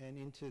 and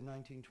into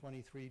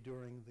 1923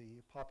 during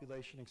the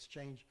population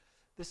exchange.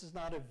 This is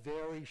not a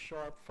very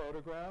sharp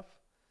photograph,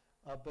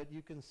 but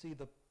you can see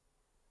the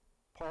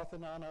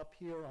Parthenon up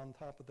here on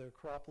top of the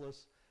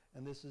Acropolis,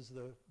 and this is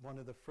one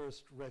of the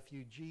first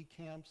refugee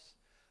camps.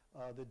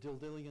 The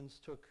Dildilyans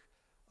took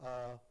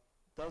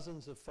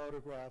dozens of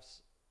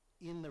photographs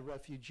in the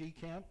refugee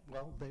camp.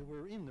 Well, they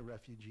were in the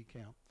refugee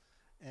camp.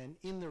 And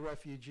in the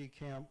refugee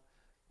camp,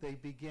 they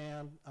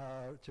began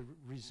to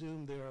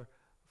resume their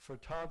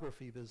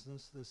photography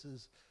business. This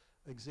is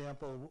an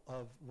example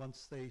of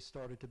once they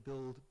started to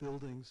build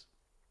buildings.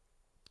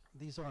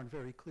 These aren't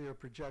very clear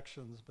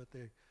projections, but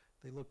they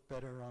look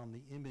better on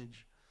the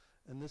image.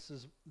 And this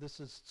is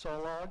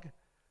Tsolog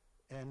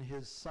and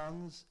his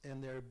sons,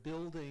 and they're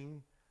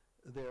building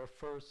their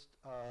first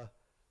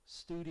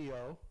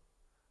studio.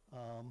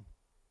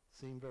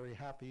 Seem very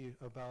happy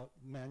about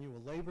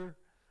manual labor.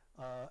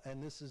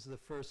 And this is the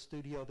first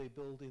studio they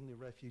build in the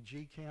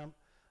refugee camp.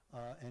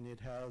 And it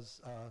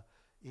has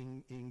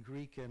in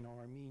Greek and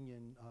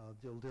Armenian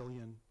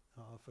Dildylyan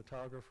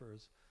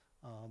photographers.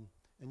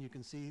 And you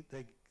can see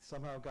they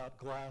somehow got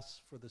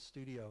glass for the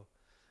studio.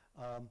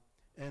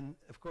 And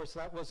of course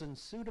that wasn't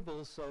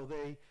suitable, so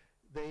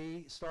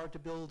they started to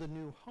build a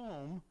new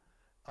home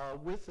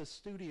with a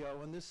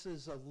studio. And this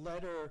is a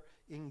letter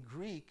in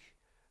Greek.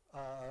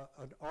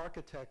 An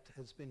architect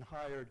has been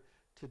hired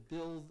to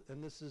build,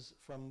 and this is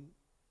from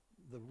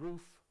the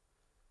roof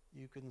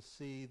You can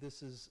see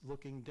this is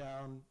looking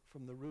down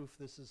from the roof.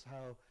 This is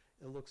how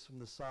it looks from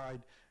the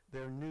side.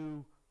 Their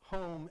new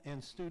home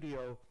and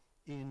studio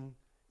in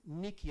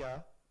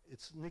Nikia.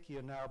 It's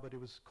Nikia now, but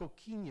it was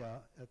Kokinia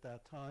at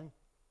that time.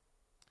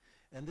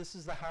 And this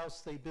is the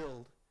house they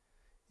build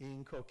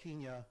in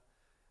Kokinia.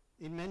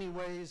 In many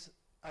ways,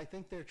 I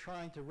think they're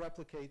trying to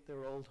replicate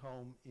their old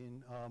home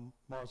in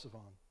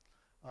Marsovan.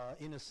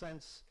 In a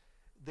sense,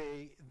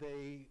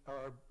 they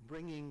are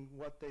bringing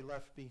what they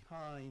left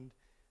behind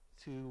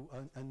to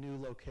a new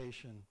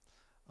location.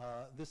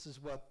 This is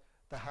what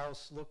the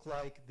house looked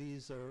like.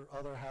 These are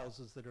other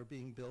houses that are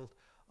being built.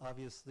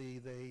 Obviously,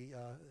 they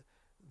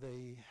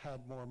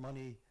had more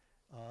money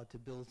to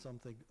build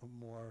something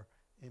more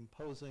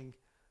imposing.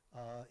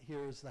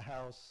 Here's the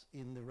house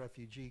in the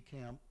refugee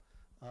camp.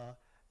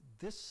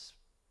 This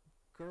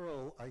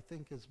girl, I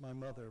think, is my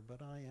mother,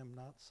 but I am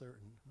not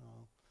certain.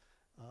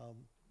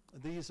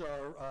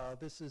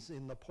 This is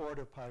in the port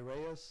of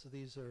Piraeus.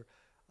 These are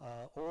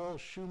all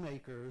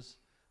shoemakers.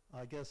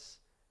 I guess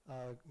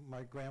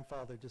my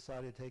grandfather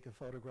decided to take a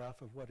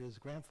photograph of what his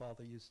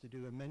grandfather used to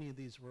do, and many of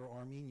these were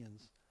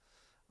Armenians.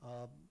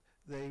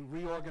 They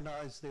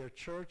reorganized their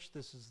church.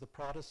 This is the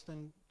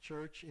Protestant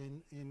church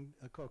in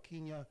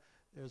Kokinia.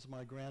 There's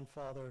my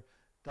grandfather,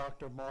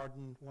 Dr.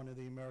 Martin, one of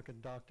the American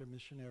doctor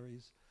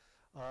missionaries,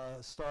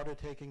 started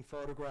taking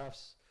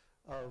photographs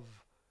of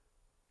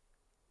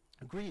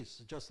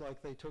Greece, just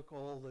like they took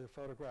all the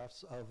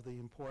photographs of the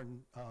important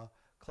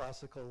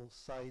classical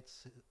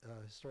sites,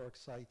 historic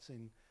sites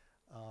in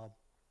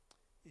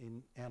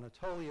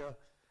Anatolia.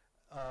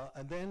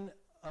 And then,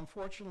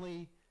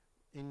 unfortunately,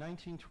 in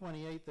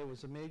 1928, there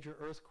was a major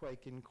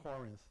earthquake in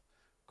Corinth.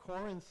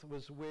 Corinth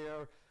was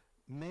where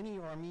many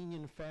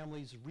Armenian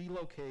families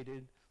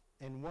relocated,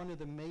 and one of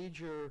the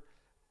major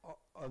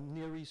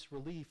Near East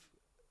Relief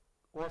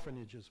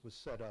orphanages was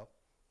set up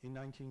in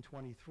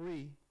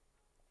 1923.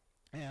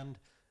 And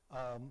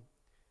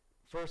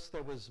first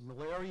there was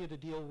malaria to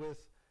deal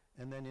with,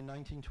 and then in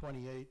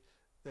 1928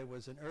 there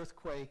was an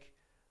earthquake.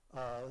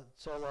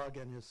 Zolag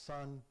and his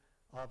son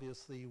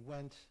obviously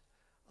went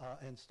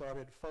and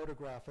started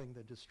photographing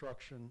the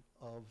destruction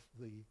of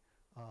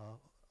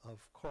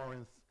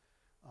Corinth.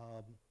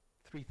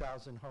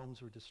 3,000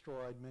 homes were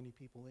destroyed, many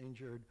people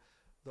injured,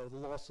 though the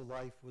loss of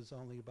life was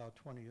only about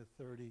 20 or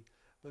 30.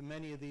 But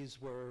many of these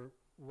were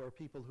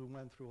people who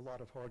went through a lot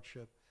of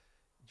hardship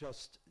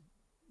just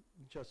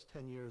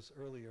 10 years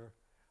earlier.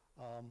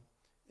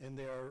 And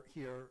they're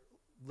here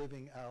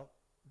living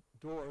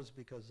outdoors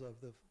because of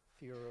the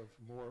fear of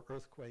more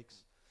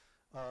earthquakes.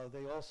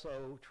 They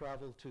also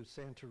traveled to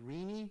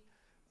Santorini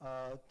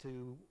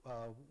to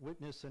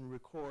witness and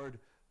record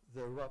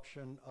the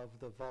eruption of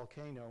the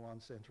volcano on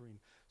Santorini.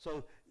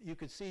 So you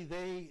could see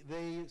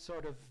they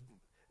sort of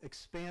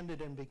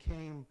expanded and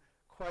became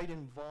quite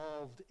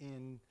involved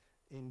in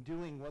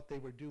doing what they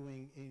were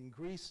doing in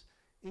Greece,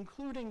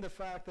 including the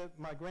fact that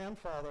my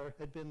grandfather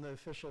had been the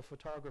official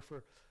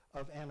photographer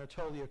of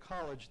Anatolia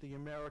College, the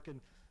American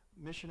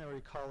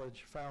missionary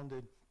college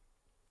founded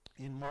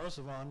in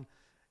Marsovan,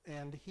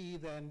 and he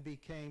then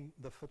became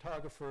the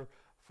photographer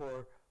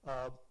for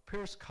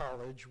Pierce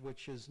College,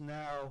 which is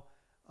now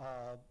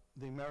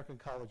the American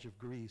College of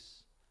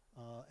Greece.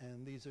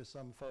 And these are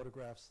some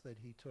photographs that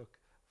he took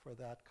for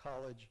that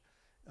college.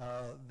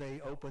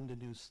 They opened a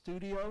new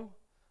studio,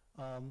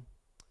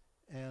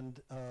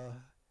 and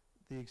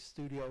the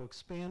studio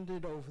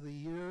expanded over the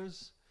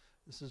years.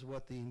 This is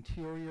what the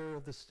interior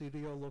of the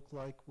studio looked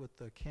like with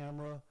the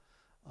camera,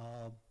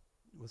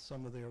 with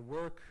some of their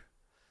work.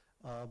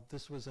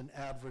 This was an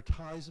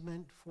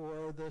advertisement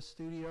for the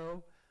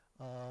studio,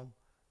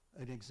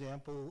 an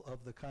example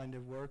of the kind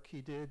of work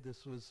he did.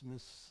 This was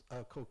Miss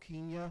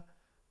Kokinia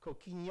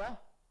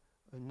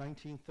in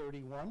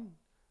 1931,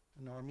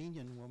 an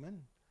Armenian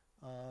woman,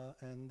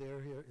 and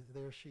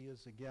there she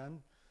is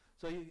again.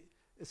 So you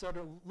sort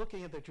of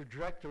looking at the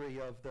trajectory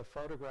of the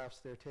photographs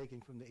they're taking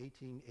from the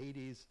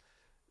 1880s.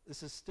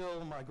 This is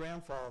still my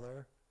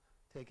grandfather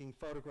taking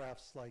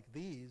photographs like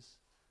these.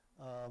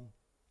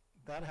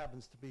 That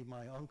happens to be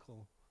my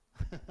uncle.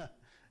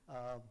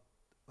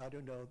 I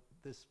don't know,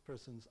 this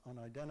person's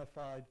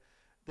unidentified.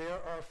 There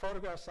are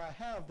photographs I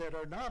have that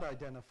are not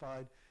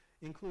identified,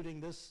 including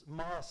this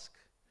mosque,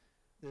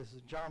 this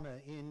Jama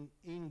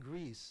in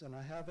Greece, and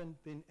I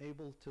haven't been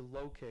able to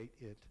locate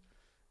it.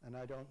 And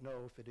I don't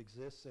know if it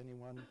exists.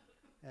 Anyone,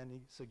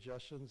 any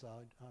suggestions?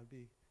 I'd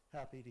be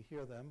happy to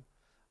hear them.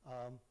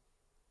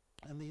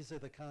 And these are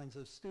the kinds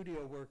of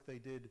studio work they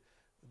did.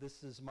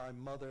 This is my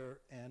mother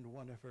and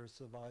one of her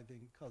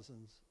surviving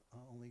cousins.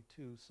 Only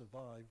two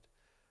survived.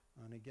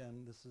 And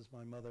again, this is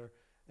my mother.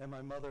 And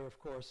my mother, of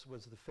course,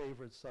 was the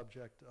favorite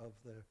subject of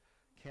the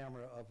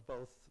camera of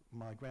both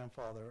my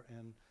grandfather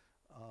and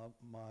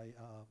my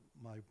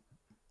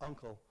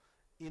uncle.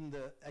 In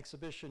the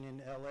exhibition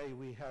in LA,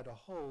 we had a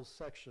whole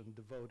section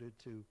devoted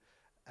to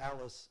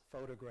Alice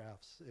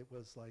photographs. It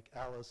was like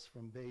Alice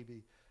from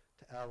baby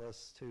to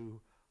Alice to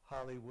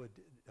Hollywood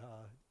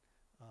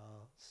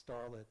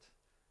starlet.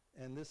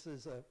 And this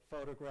is a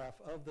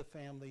photograph of the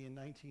family in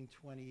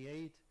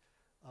 1928.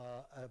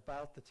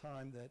 about the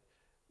time that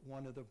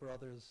one of the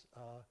brothers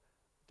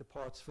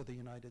departs for the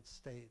United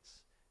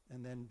States.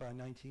 And then by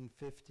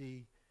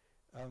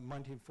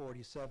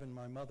 1947,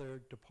 my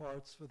mother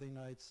departs for the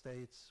United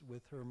States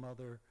with her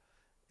mother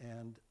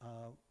and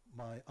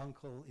my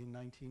uncle in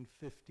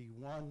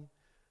 1951,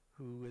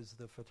 who is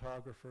the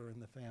photographer in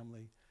the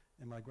family,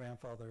 and my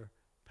grandfather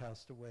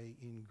passed away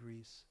in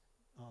Greece.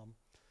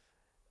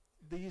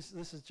 This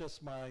is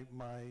just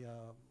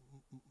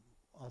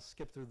I'll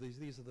skip through these.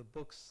 These are the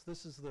books.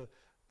 This is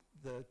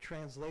the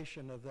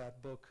translation of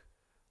that book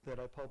that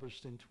I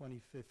published in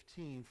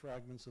 2015,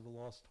 Fragments of a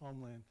Lost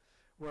Homeland,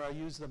 where I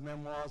use the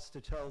memoirs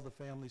to tell the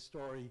family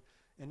story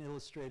and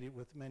illustrate it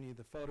with many of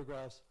the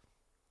photographs.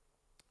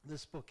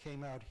 This book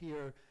came out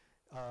here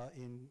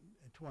in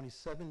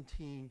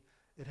 2017.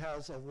 It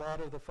has a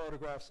lot of the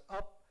photographs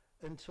up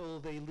until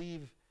they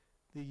leave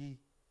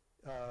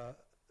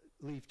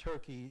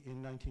Turkey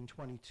in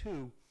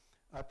 1922.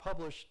 I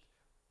published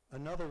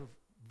another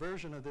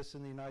version of this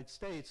in the United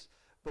States,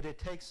 but it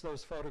takes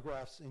those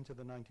photographs into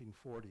the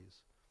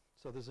 1940s.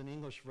 So there's an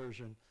English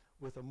version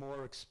with a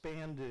more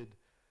expanded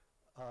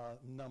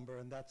number,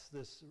 and that's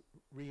this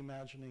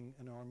reimagining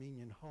an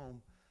Armenian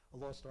home, a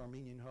lost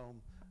Armenian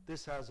home.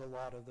 This has a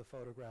lot of the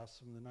photographs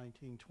from the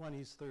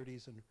 1920s,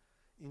 30s, and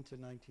into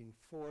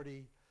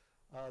 1940.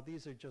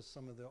 These are just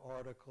some of the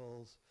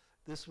articles.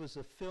 This was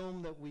a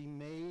film that we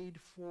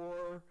made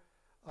for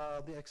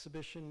the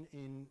exhibition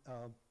in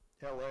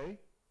LA,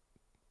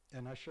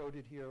 and I showed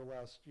it here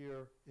last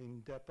year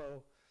in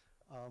Depot.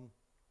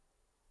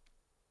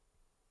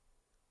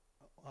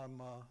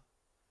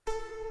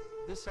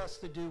 This has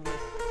to do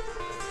with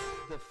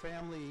the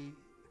family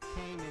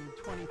came in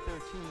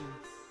 2013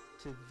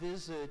 to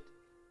visit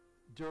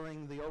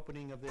during the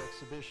opening of the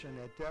exhibition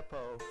at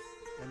Depot,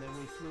 and then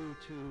we flew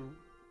to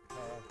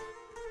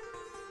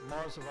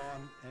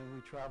Marzavan and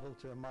we traveled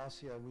to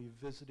Amasya. We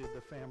visited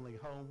the family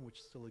home,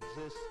 which still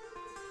exists,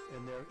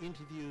 and there are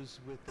interviews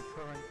with the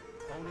current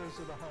owners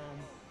of the home.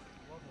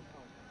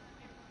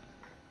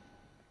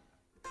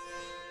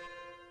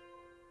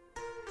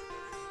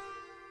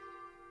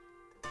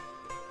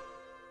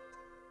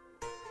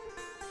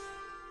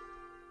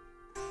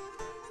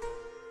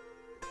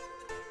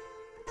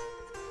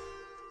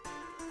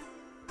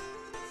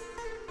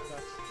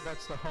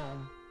 That's the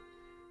home.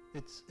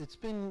 It's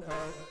been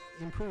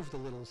improved a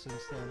little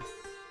since then.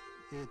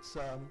 It's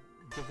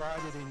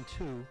divided in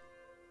two.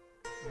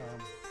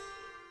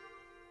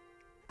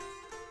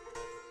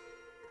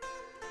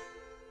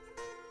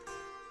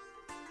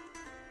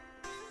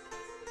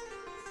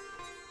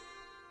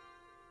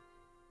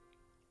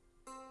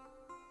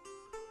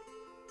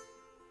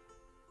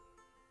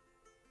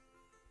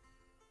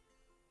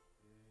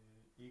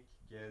 İlk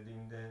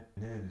geldiğinde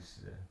ne dedi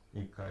size?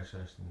 İlk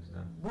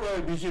karşılaştığınızda? Bu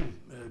ev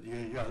bizim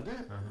diye geldi.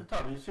 Hı.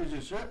 Tabii siz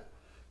ise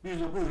biz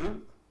de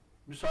buyurun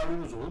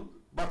misafiriniz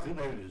olun. Bakın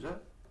evinize.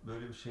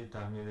 Böyle bir şey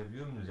tahmin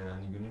edebiliyor musunuz? Yani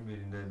hani günün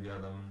birinde bir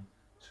adamın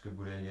çıkıp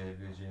buraya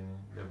gelebileceğini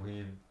ve bu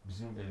ev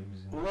bizim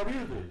evimizin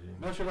Olabilirdi. geleceğini.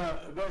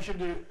 Mesela ben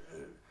şimdi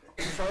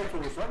müsait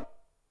olursam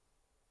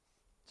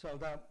So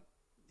that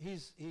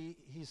he's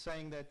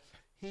saying that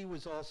he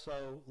was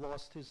also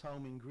lost his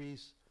home in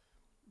Greece.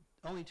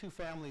 Only two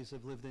families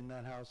have lived in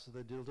that house,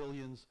 the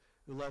Dildilyans,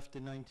 who left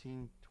in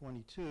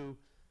 1922,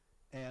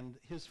 and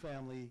his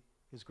family,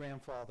 his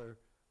grandfather,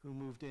 who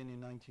moved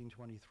in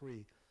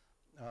 1923.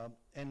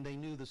 And they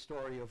knew the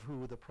story of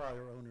who the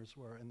prior owners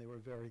were, and they were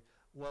very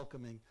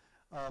welcoming.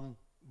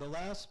 The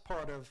last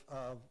part of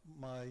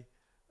my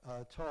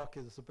talk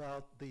is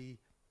about the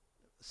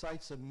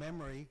sites of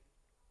memory,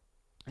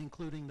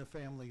 including the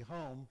family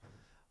home.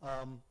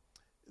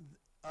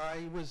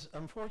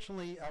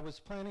 Unfortunately, I was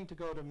planning to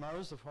go to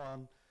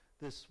Marzavan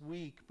this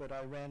week, but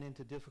I ran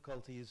into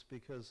difficulties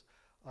because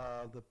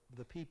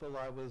the people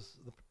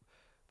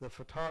the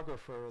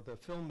photographer, the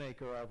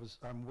filmmaker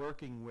I'm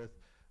working with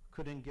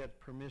couldn't get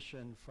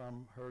permission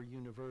from her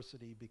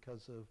university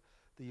because of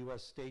the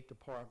U.S. State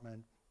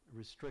Department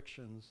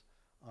restrictions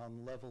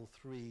on level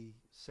 3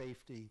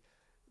 safety.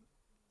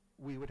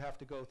 We would have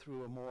to go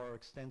through a more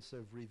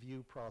extensive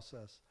review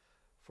process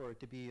for it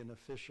to be an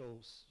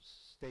official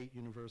state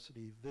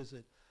university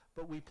visit.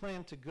 But we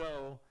plan to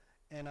go,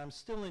 and I'm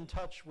still in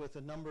touch with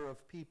a number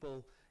of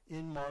people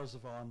in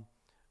Marzavan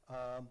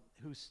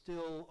who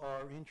still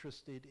are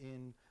interested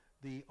in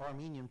the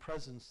Armenian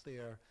presence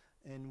there,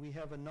 and we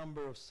have a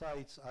number of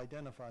sites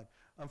identified.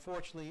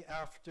 Unfortunately,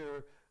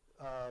 after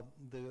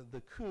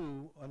the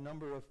coup, a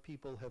number of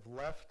people have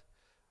left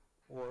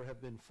or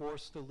have been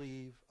forced to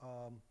leave,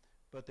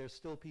 but there's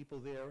still people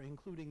there,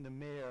 including the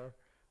mayor,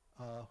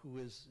 who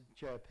is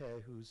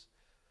JP, who's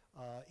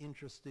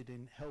interested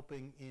in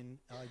helping in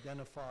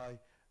identify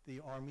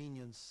the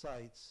Armenian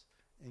sites,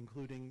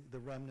 including the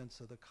remnants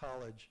of the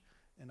college.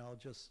 And I'll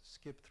just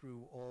skip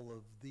through all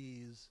of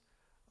these.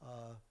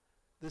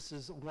 This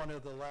is one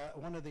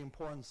of the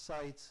important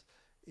sites.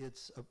 It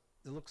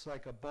looks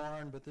like a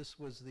barn, but this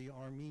was the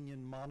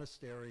Armenian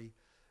monastery,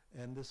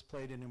 and this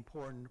played an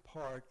important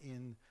part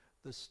in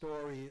the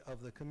story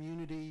of the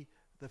community,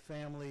 the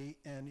family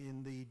and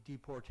in the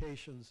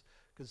deportations,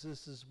 because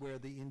this is where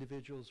the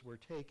individuals were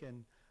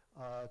taken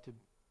to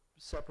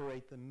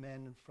separate the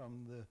men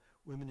from the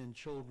women and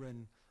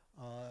children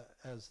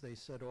as they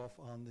set off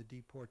on the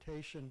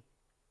deportation.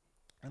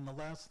 And the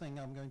last thing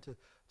I'm going to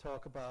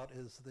talk about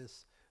is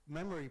this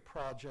memory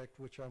project,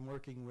 which I'm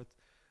working with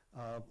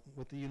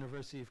the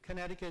University of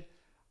Connecticut.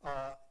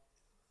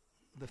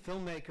 The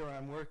filmmaker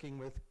I'm working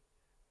with,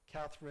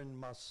 Catherine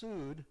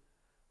Massoud,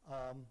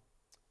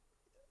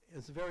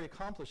 is a very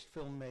accomplished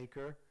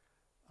filmmaker,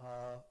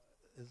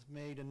 has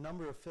made a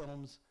number of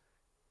films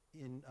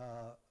in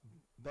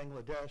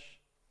Bangladesh.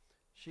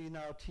 She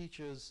now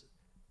teaches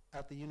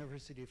at the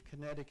University of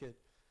Connecticut.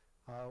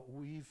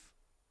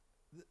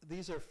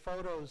 These are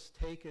photos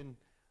taken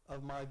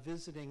of my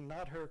visiting,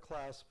 not her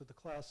class, but the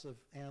class of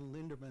Ann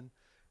Linderman,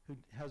 who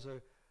has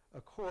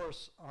a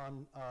course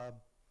on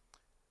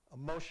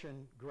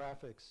motion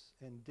graphics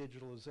and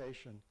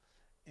digitalization.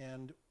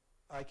 And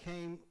I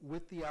came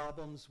with the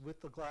albums,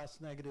 with the glass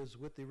negatives,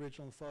 with the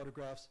original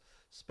photographs,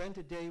 spent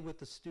a day with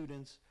the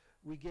students.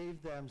 We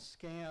gave them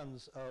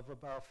scans of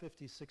about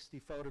 50, 60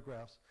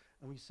 photographs,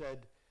 and we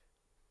said,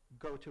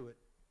 go to it.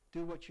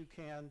 Do what you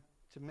can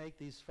to make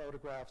these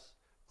photographs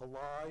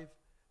alive.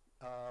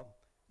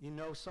 You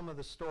know some of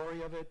the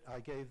story of it. I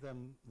gave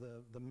them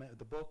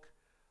the book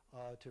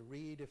to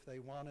read if they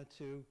wanted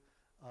to.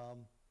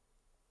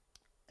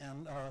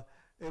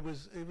 It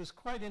was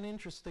quite an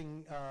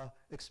interesting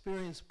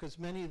experience because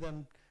many of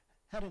them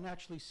hadn't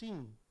actually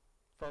seen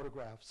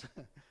photographs.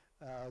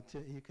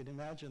 You can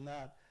imagine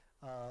that.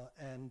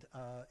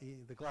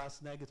 The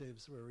glass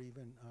negatives were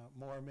even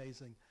more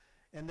amazing.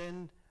 And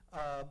then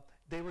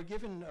they were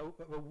given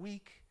a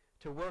week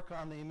to work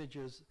on the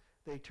images.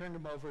 They turned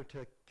them over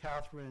to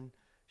Catherine.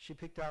 She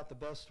picked out the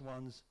best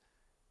ones,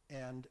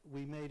 and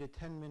we made a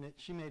 10-minute,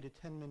 she made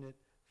a 10-minute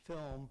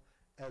film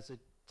as a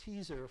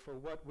teaser for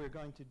what we're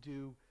going to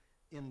do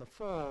in the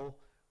fall.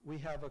 We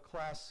have a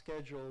class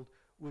scheduled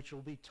which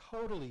will be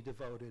totally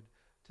devoted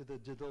to the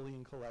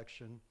Dadillian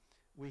collection.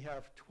 We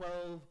have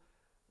 12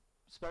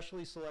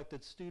 specially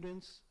selected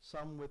students,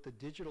 some with the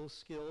digital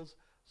skills,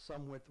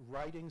 some with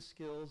writing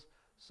skills,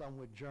 some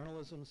with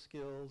journalism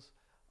skills,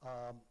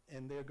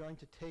 and they're going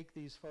to take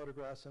these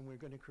photographs and we're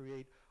going to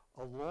create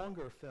a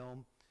longer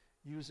film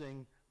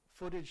using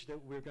footage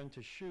that we're going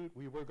to shoot.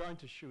 We were going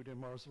to shoot in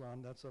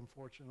Morozvan. That's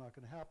unfortunately not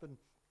going to happen.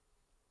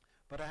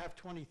 But I have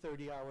 20,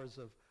 30 hours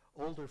of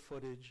older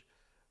footage,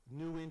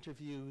 new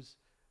interviews,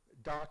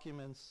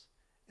 documents,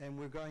 and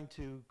we're going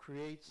to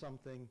create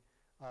something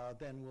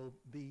then will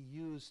be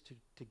used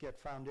to get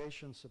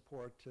foundation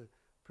support to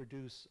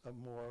produce a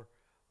more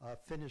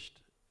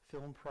finished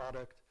film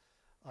product.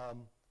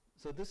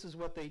 So this is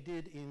what they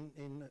did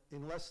in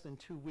less than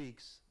 2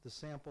 weeks, the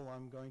sample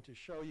I'm going to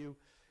show you.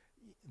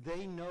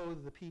 They know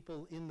the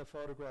people in the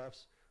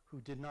photographs who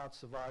did not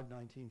survive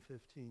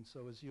 1915.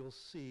 So as you'll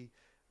see,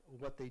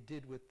 what they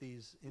did with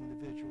these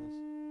individuals.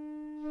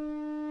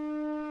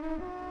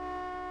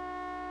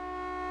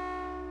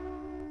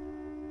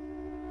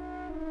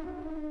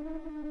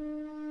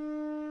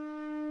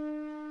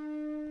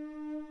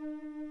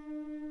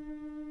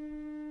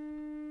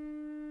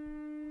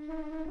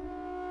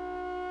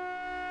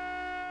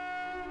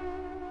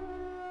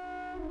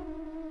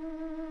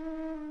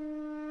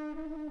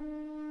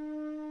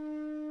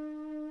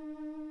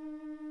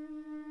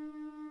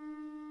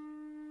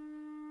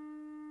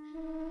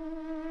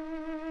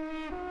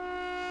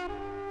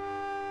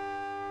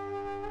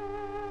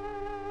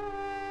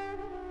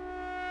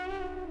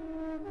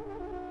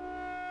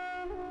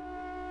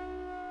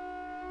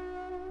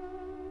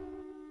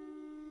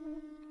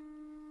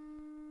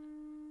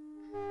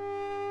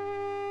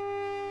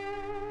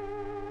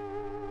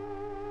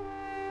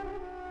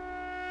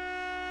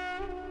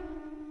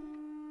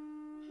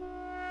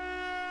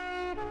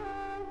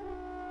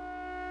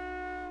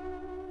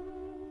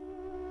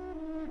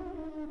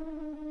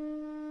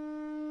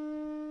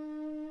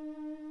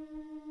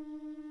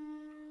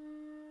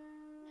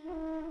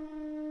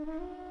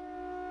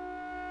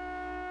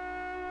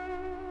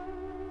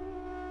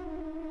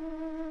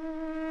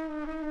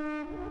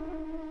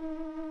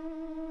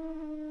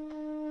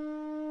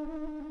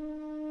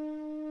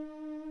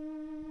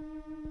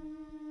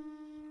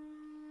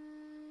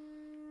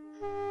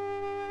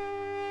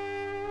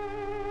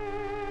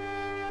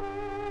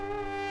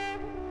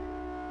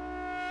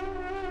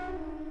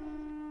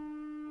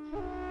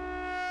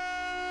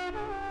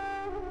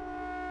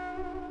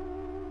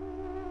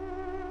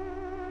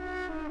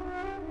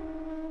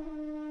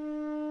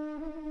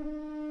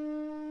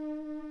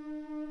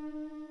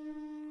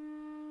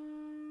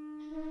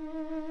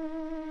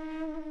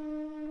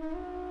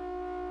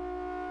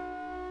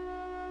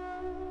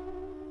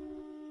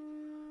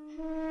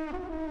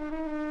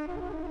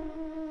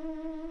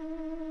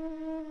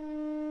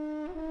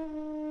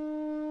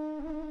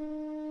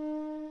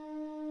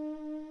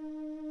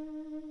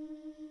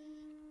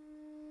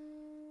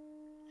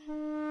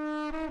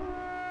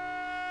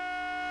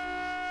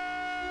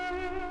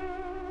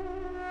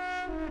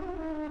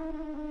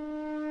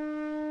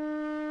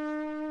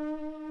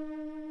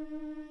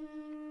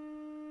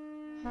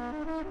 So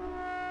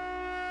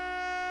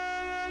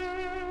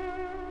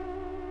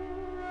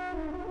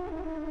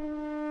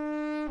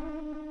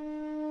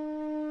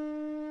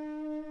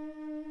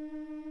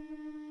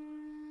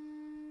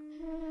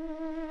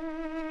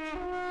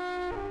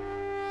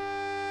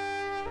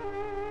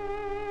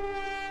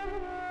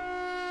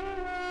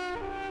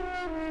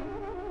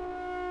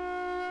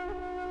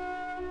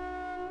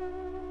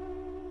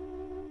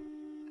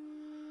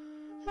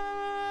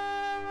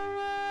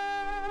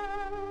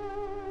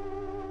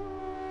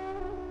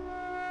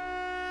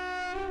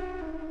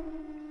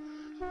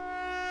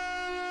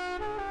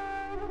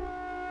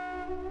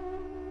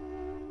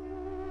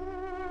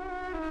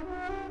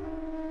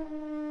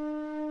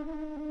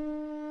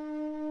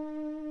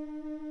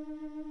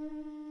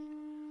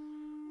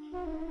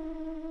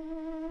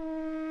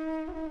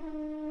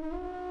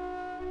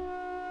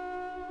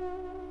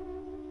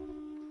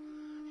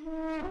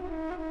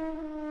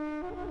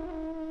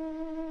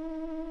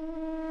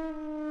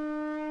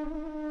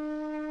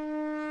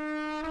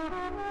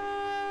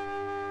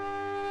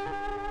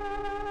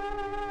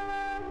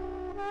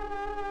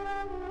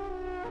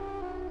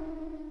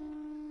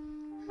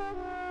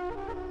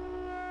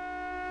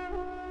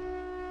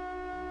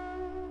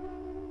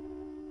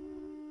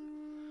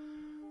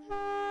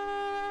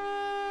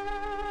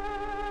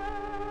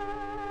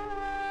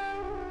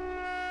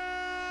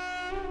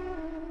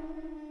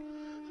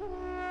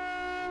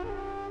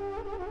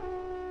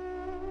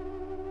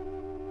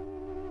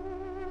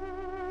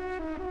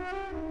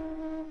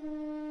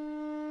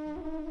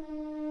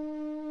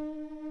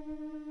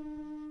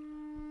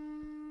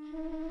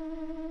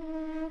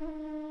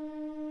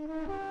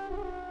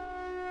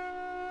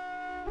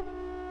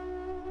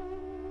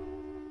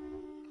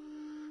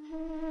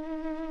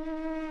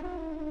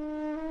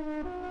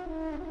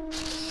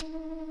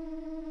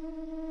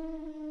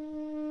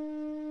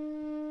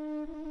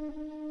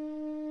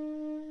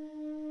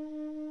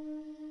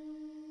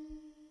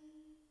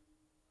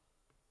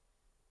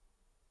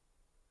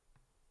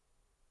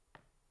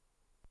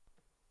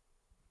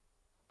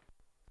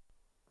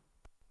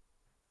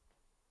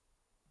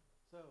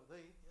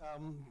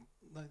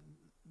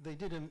they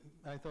did,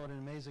 I thought, an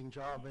amazing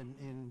job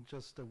in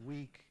just a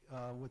week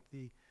with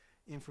the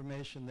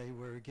information they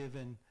were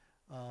given.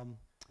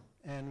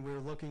 And we're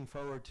looking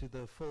forward to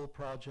the full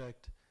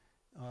project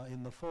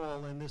in the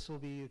fall. And this will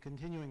be a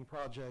continuing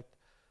project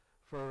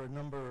for a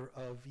number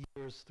of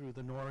years through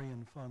the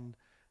Norian Fund.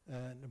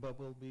 But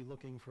we'll be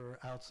looking for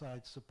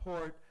outside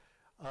support.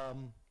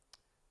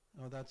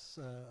 That's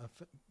a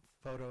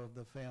photo of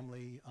the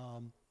family.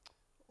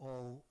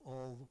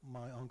 All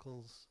my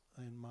uncles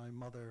and my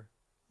mother.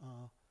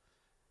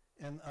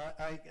 And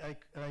I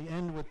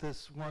end with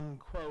this one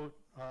quote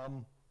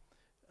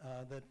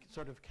that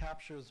sort of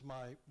captures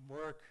my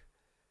work,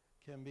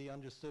 can be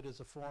understood as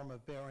a form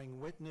of bearing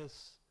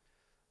witness,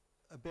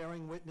 a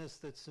bearing witness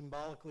that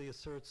symbolically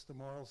asserts the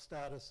moral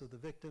status of the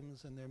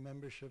victims and their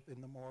membership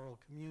in the moral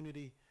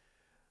community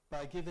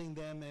by giving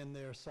them and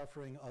their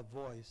suffering a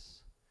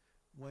voice.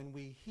 When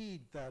we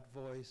heed that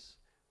voice,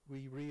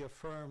 we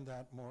reaffirm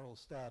that moral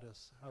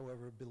status,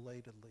 however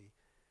belatedly.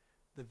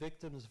 The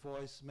victim's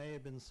voice may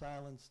have been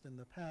silenced in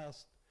the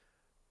past,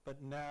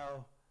 but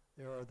now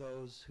there are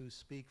those who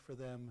speak for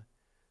them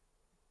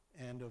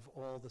and of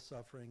all the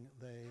suffering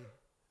they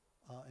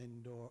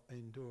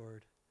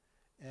endured.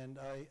 And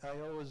I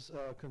always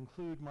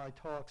conclude my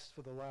talks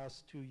for the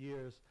last 2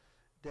 years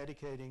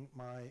dedicating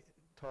my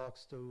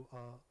talks to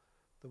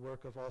the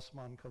work of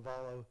Osman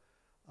Kavala,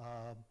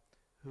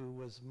 who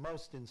was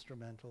most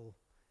instrumental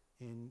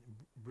in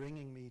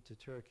bringing me to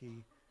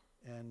Turkey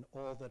and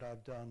all that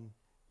I've done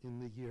in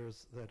the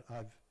years that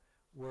I've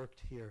worked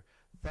here.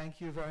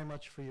 Thank you very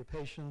much for your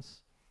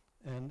patience,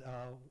 and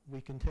we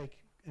can take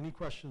any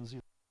questions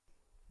you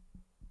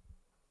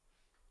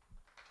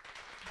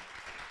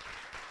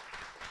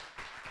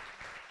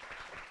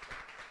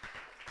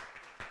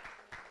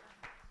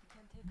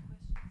can take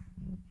questions.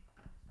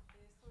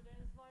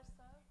 Sorularınız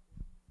varsa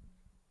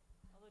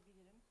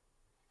alabilirim.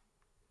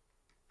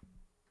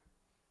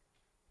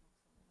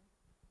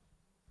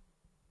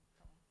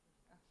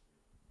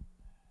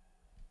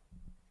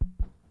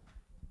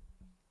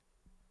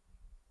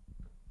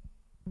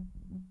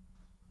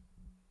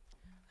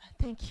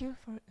 Thank you,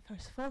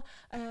 first of all.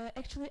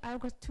 Actually, I've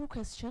got two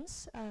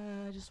questions.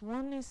 Just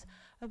one is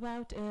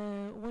about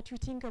what you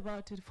think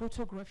about the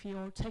photography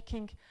or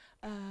taking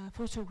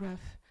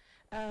photograph.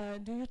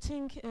 Do you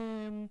think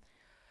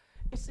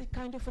it's a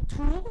kind of a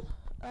tool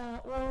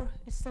or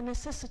it's a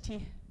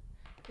necessity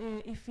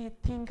if we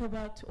think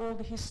about all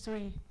the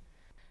history?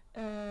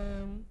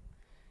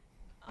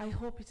 I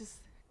hope it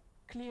is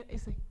clear.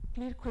 It's a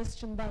clear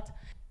question, but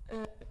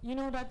you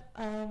know that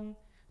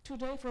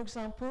today, for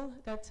example,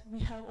 that we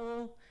have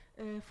all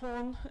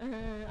phone.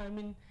 I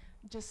mean,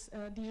 just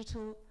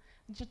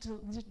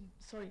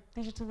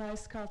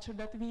digitalized culture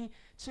that we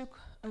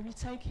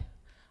take.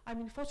 I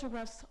mean,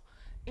 photographs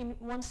in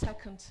 1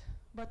 second,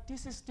 but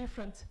this is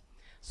different.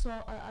 So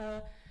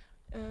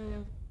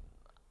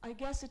I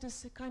guess it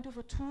is a kind of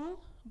a tool,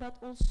 but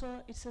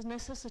also it's a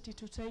necessity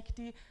to take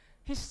the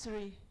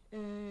history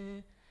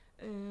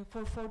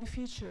for the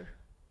future.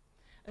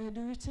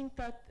 Do you think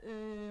that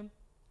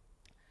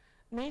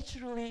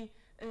naturally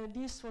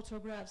these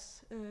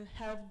photographs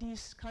have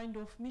this kind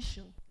of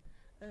mission?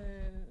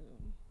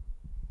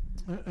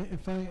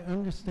 If I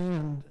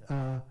understand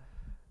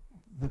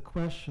the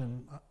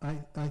question,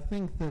 I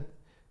think that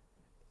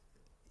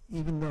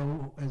even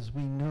though, as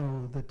we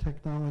know, the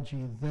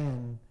technology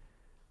then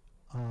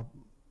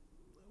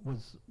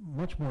was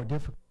much more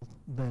difficult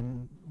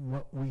than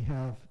what we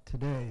have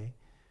today,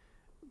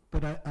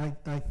 but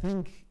I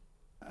think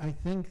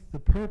the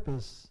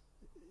purpose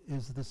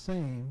is the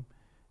same,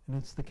 and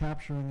it's the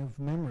capturing of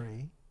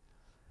memory.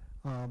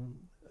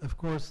 Of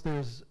course,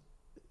 there's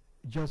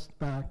just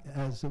back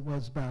as it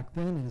was back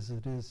then as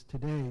it is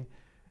today,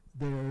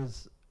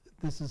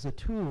 this is a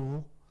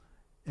tool,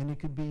 and it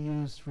could be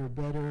used for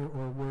better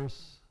or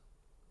worse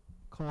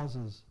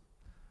causes.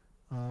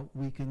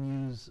 We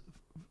can use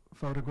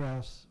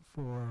photographs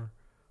for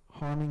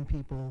harming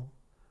people,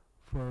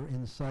 for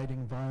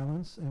inciting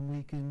violence, and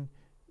we can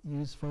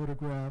use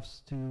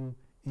photographs to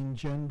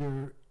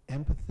engender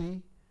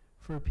empathy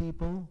for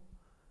people,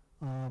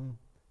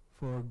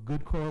 for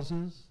good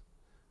causes.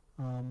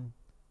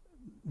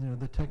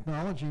 The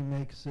technology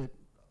makes it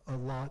a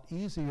lot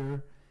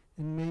easier,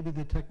 and maybe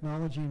the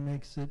technology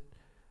makes it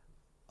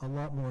a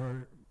lot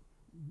more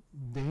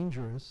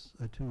dangerous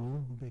a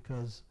tool,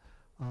 because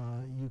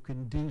you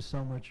can do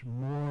so much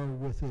more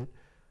with it.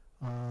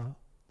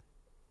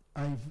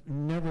 I've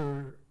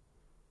never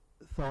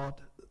thought,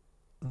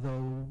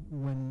 though,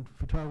 when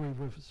photography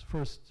was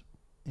first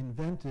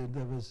invented,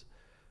 there was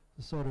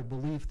a sort of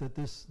belief that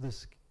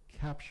this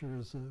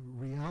captures a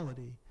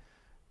reality.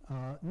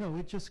 No,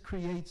 it just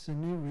creates a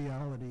new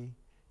reality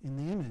in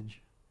the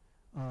image,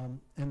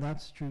 and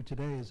that's true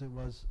today as it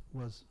was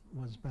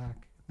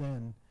back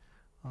then.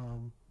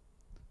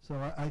 So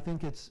I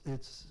think it's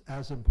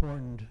as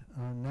important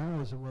now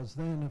as it was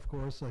then. Of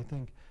course, I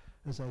think,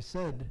 as I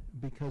said,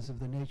 because of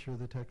the nature of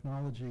the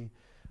technology,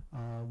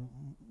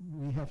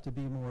 we have to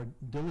be more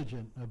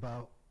diligent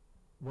about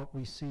what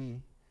we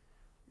see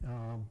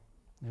and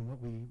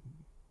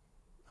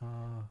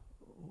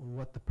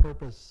what the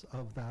purpose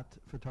of that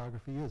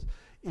photography is.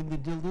 In the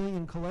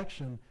Dildilian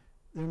collection,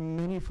 there are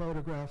many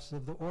photographs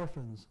of the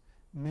orphans.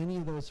 Many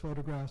of those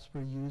photographs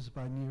were used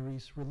by Near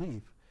East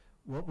Relief.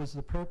 What was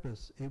the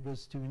purpose? It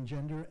was to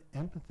engender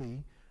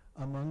empathy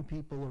among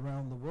people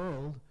around the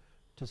world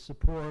to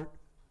support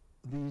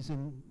these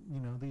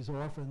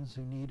orphans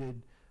who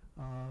needed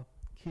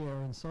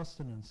care and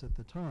sustenance at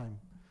the time.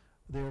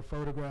 There are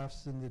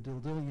photographs in the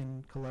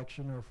Dildilian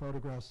collection, or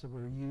photographs that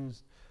were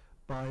used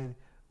by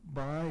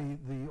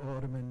the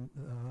Ottoman,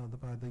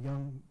 by the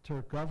Young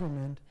Turk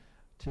government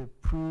to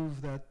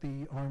prove that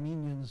the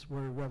Armenians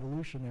were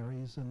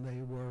revolutionaries and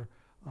they were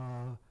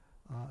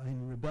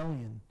in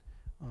rebellion.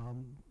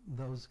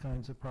 Those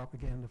kinds of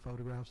propaganda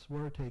photographs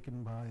were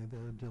taken by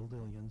the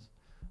Dildilians.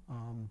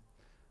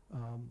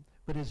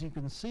 But as you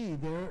can see,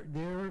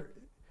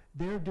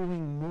 they're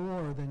doing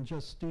more than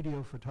just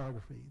studio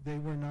photography. They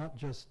were not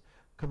just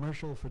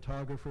commercial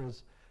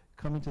photographers.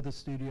 Come into the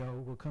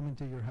studio, we'll come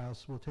into your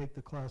house, we'll take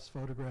the class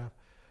photograph.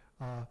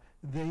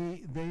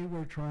 They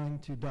were trying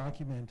to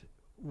document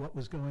what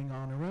was going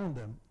on around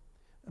them.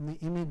 And the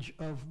image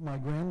of my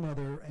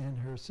grandmother and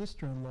her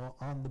sister-in-law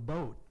on the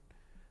boat,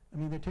 I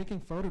mean, they're taking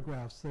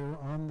photographs, they're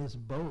on this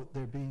boat,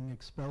 they're being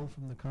expelled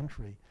from the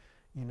country.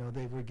 You know,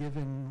 they were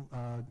given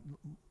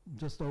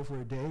just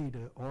over a day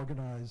to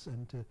organize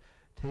and to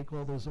take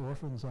all those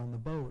orphans on the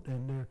boat,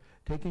 and they're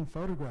taking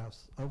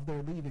photographs of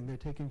their leaving, they're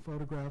taking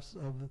photographs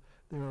of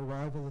their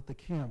arrival at the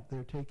camp,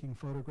 they're taking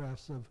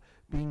photographs of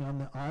being on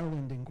the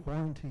island in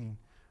quarantine.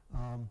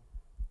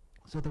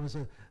 So there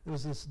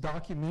was this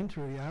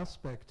documentary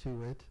aspect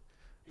to it,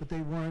 but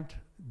they weren't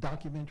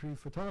documentary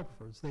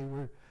photographers. They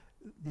were,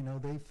 you know,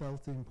 they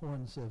felt the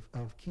importance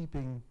of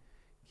keeping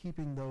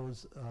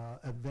those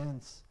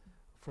events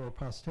for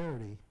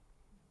posterity.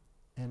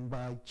 And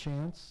by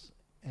chance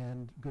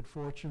and good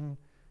fortune,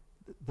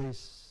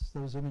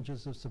 those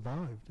images have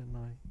survived, and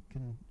I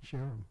can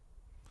share them.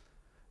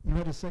 You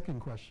had a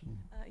second question.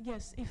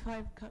 Yes, if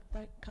I've got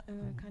that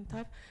kind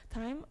of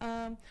time.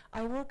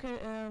 I work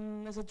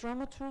as a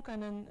dramaturg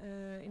and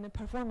in a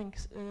performing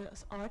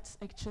arts,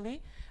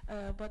 actually,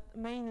 but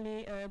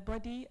mainly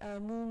body,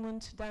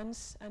 movement,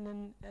 dance, and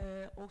then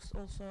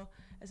also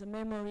as a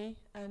memory,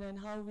 and then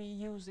how we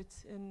use it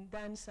in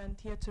dance and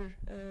theater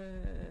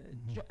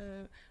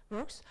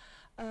works.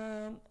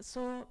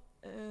 So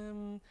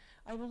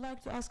I would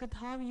like to ask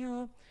how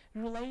you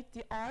relate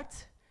the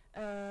art,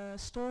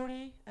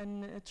 story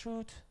and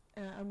truth,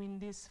 I mean,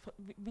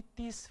 with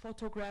these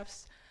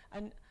photographs,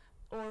 and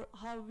or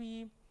how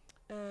we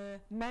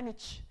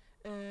manage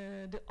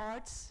the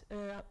arts,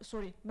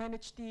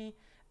 manage the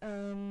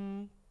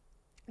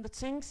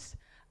things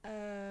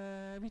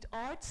with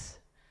arts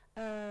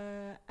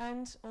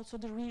and also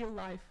the real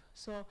life.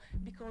 So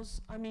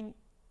because I mean,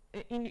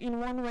 in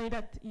one way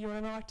that you're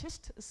an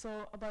artist,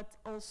 so but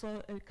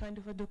also a kind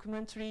of a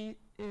documentary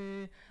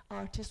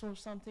artist or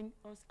something.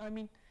 I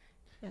mean.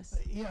 Yes.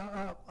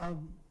 Yeah,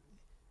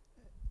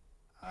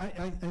 I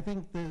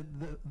think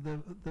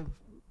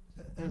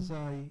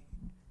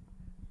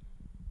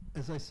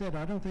as I said,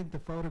 I don't think the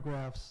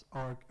photographs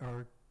are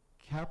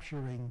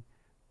capturing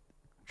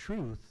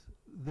truth.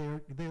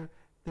 They're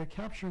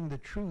capturing the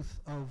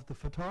truth of the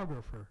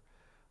photographer.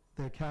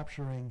 They're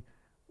capturing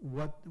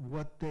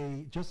what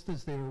they, just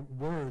as their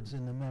words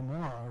in the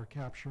memoir are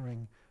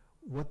capturing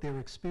what their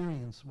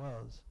experience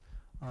was.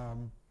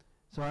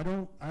 So I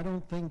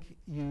don't think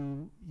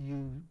you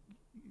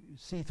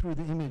see through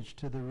the image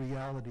to the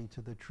reality,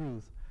 to the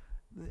truth.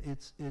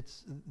 It's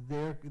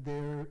they're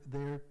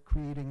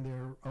creating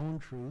their own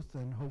truth,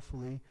 and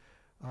hopefully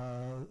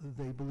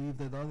they believe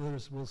that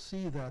others will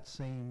see that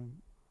same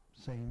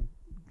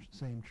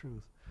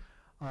truth.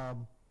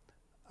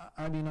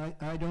 I mean,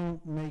 I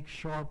don't make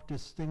sharp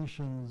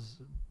distinctions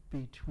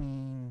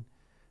between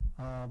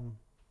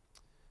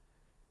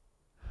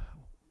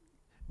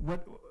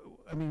what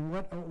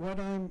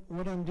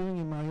I'm doing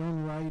in my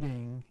own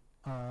writing,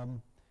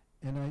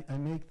 and I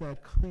make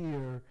that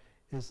clear,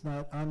 is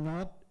not, I'm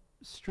not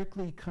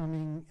strictly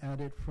coming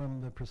at it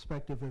from the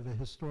perspective of a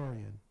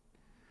historian.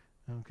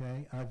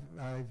 Okay,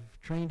 I've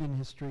trained in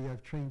history,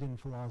 I've trained in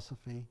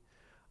philosophy.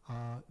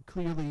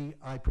 Clearly,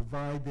 I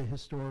provide the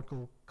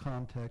historical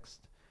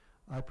context.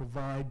 I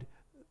provide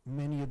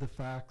many of the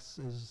facts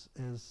as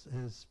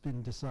has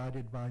been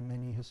decided by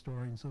many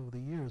historians over the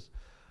years.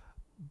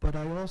 But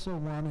I also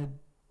wanted,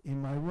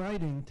 in my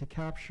writing, to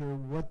capture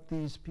what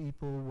these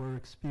people were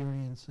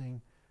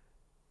experiencing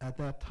at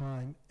that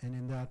time and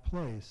in that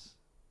place.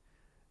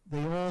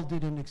 They all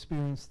didn't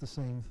experience the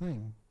same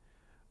thing,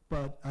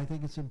 but I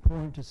think it's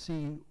important to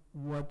see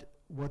what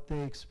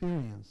they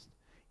experienced.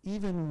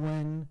 Even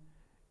when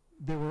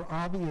there were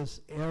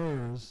obvious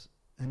errors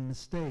and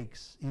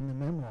mistakes in the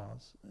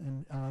memoirs,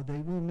 and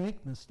they will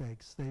make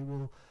mistakes. They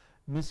will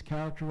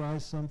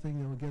mischaracterize something,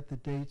 they will get the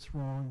dates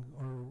wrong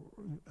or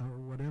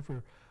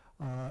whatever.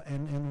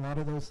 And a lot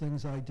of those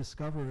things I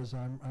discover as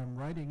I'm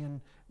writing,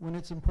 and when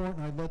it's important,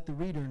 I let the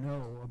reader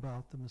know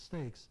about the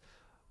mistakes.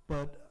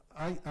 But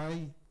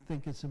I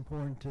think it's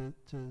important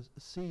to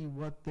see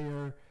what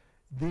their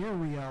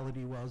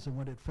reality was and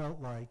what it felt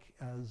like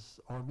as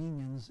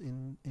Armenians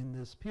in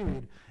this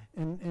period.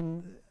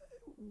 And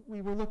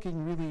we were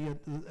looking really at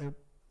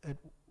a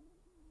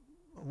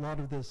lot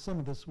of this. Some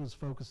of this was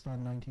focused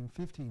on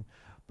 1915,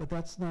 but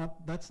that's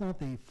not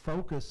the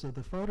focus of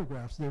the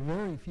photographs. There are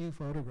very few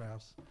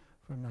photographs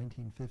from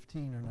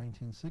 1915 or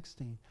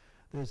 1916.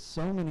 There's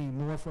so many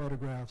more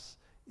photographs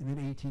in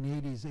the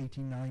 1880s,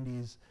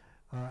 1890s,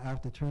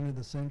 after the turn of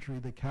the century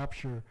that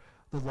capture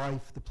the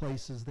life, the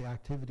places, the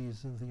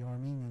activities of the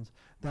Armenians.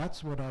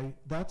 That's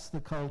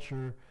the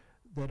culture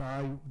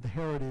the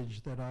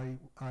heritage that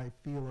I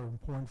feel are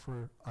important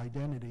for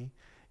identity,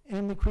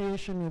 and the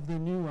creation of the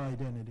new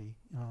identity,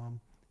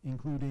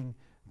 including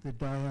the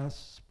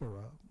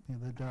diaspora,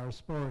 the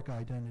diasporic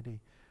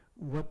identity,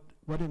 what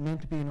it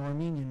meant to be an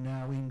Armenian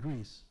now in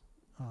Greece.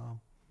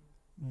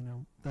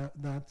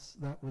 That's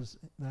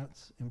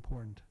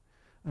important.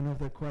 I don't know if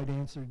that quite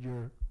answered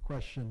your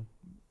question,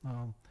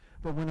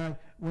 but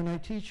when I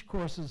teach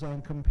courses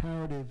on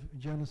comparative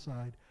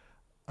genocide,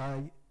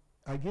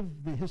 I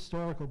give the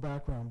historical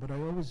background, but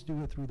I always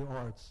do it through the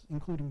arts,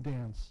 including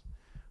dance.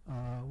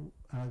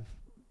 I've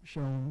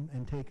shown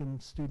and taken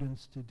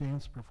students to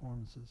dance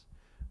performances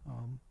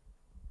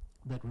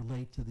that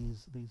relate to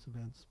these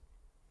events.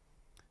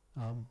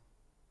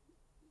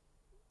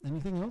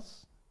 Anything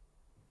else?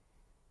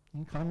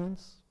 Any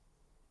comments?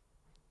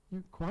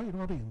 You're a quiet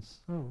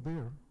audience. Oh,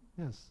 there.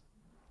 Yes.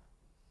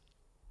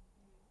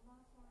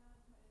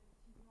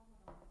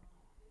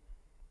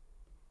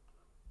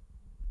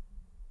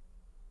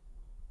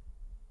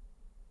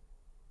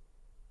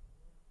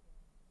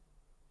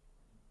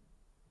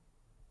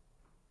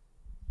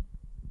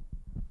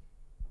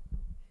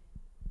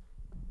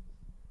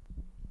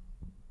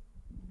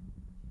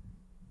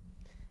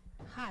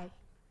 Hi,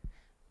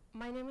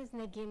 my name is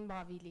Negin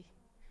Bavili.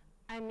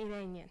 I'm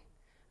Iranian.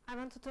 I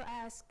wanted to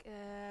ask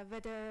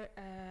whether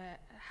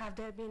have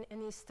there been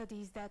any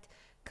studies that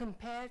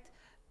compared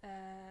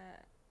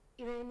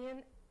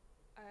Iranian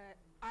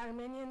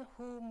Armenian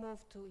who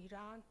moved to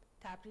Iran,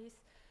 Tabriz,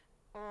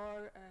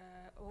 or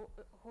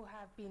who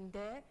have been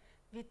there,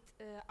 with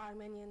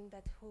Armenian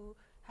that who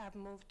have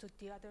moved to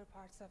the other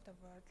parts of the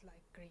world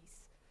like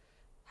Greece.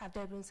 Have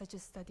there been such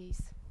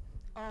studies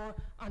or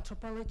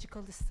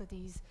anthropological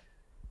studies?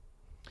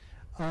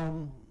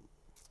 I'm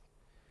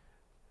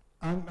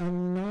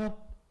not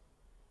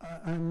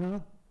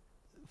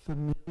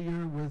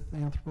familiar with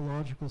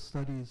anthropological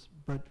studies,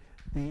 but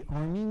the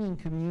Armenian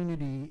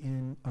community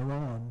in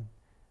Iran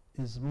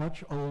is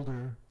much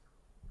older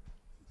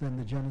than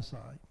the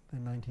genocide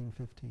in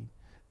 1915.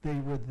 They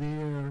were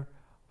there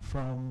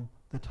from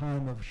the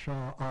time of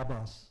Shah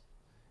Abbas.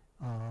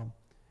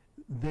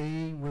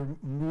 They were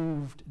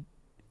moved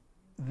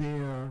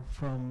there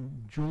from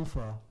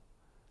Julfa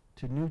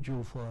to New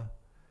Julfa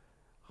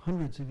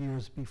hundreds of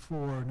years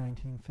before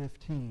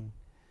 1915.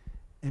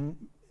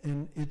 And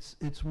and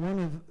it's one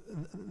of,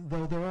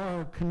 though there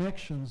are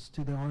connections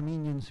to the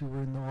Armenians who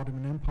were in the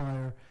Ottoman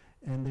Empire,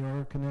 and there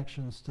are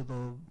connections to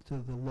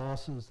the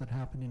losses that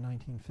happened in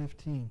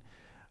 1915.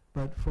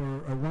 But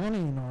for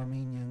Iranian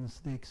Armenians,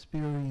 the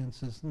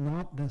experience is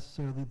not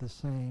necessarily the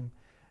same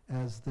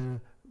as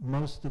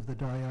most of the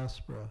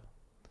diaspora.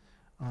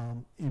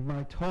 In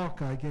my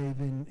talk I gave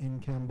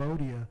in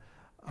Cambodia,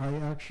 I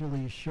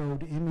actually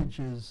showed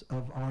images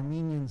of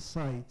Armenian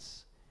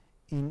sites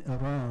in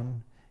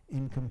Iran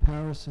in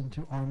comparison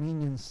to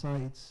Armenian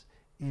sites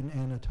in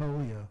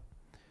Anatolia.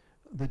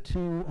 The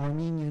two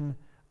Armenian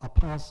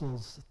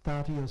apostles,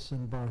 Thaddeus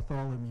and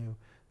Bartholomew,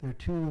 they're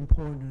two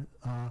important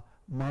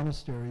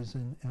monasteries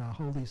and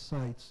holy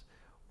sites,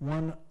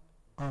 one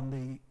on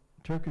the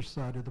Turkish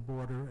side of the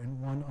border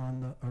and one on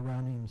the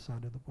Iranian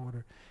side of the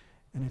border.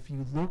 And if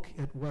you look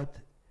at what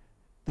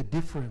the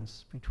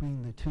difference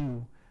between the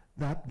two,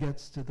 that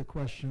gets to the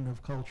question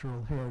of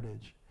cultural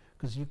heritage.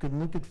 Because you can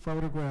look at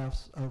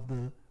photographs of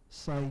the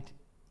site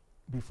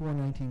before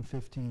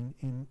 1915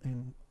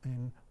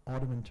 in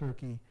Ottoman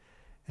Turkey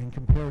and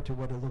compare it to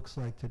what it looks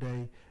like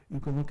today. You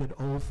can look at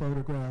old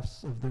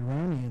photographs of the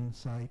Iranian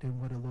site and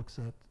what it looks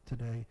at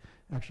today.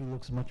 Actually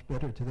looks much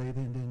better today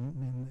than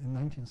in the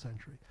 19th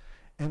century.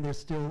 And they're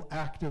still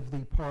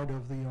actively part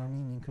of the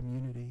Armenian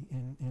community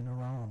in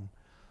Iran.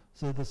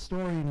 So the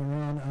story in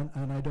Iran,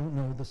 and I don't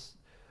know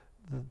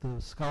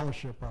the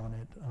scholarship on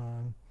it.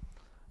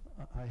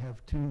 I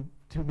have too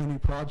many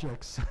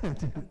projects to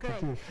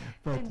do,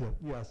 but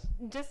yes.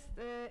 Just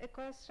a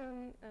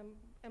question,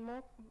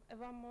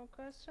 one more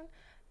question.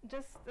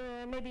 Just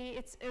maybe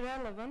it's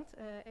irrelevant.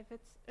 If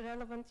it's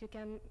irrelevant, you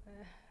can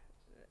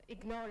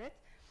ignore it.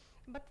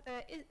 But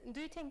do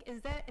you think,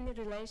 is there any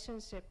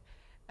relationship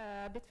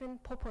between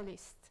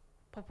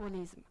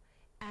populism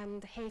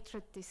and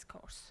hatred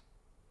discourse?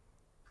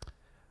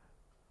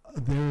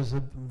 There's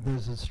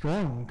a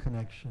strong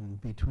connection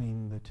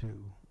between the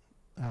two.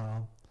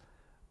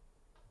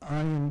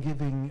 I am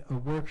giving a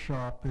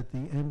workshop at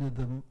the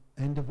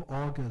end of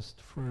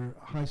August for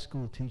high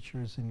school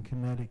teachers in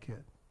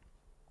Connecticut,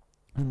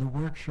 and the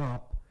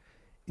workshop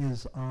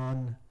is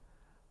on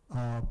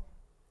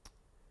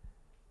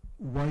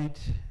white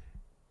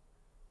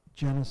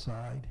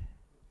genocide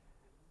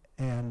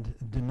and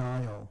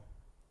denial,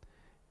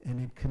 and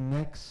it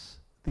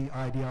connects the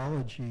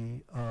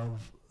ideology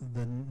of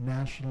the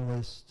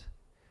nationalist,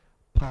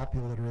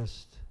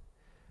 popularist,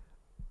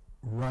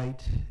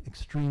 right,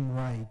 extreme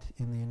right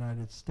in the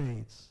United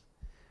States,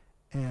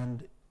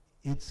 and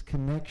its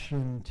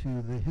connection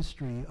to the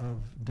history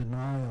of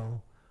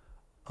denial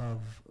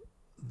of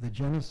the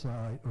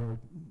genocide, or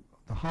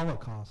the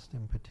Holocaust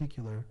in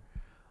particular,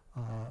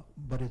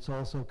 but it's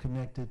also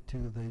connected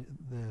to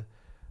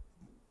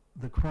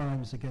the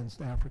crimes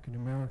against African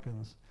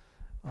Americans.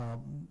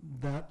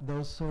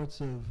 Those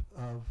sorts of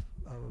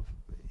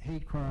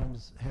hate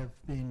crimes have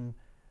been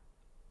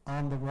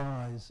on the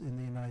rise in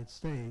the United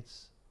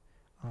States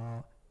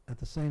at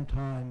the same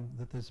time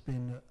that there's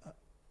been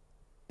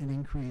an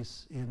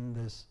increase in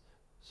this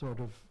sort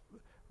of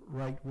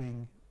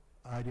right-wing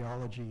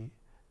ideology.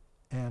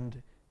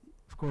 And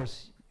of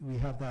course we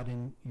have that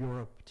in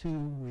Europe too,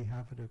 we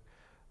have it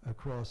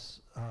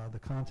across the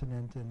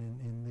continent and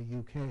in the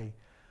UK.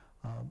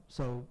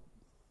 So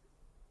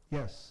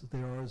yes,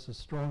 there is a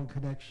strong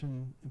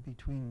connection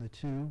between the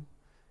two,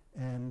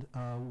 and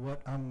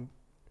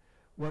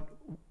what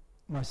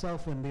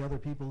myself and the other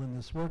people in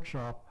this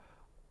workshop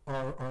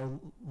are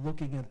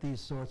looking at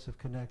these sorts of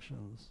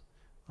connections,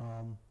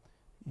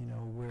 you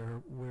know,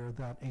 where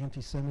that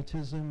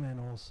anti-Semitism and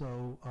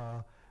also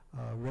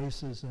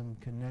racism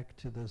connect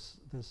to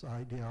this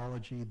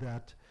ideology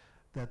that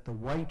the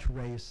white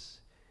race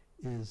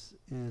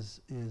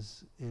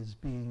is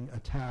being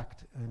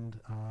attacked and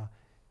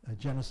a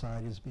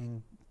genocide is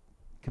being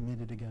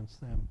committed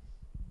against them.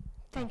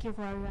 Thank you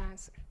for your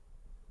answer.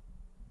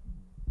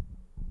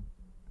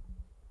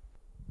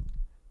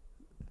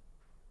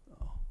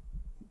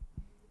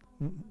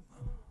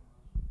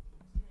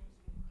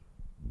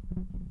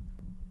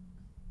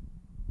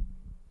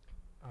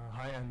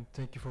 Hi, and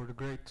thank you for the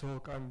great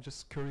talk. I'm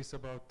just curious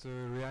about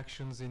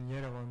reactions in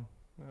Yerevan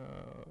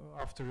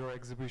after your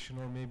exhibition,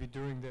 or maybe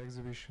during the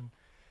exhibition,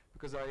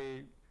 because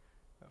I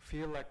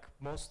feel like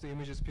most of the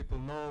images people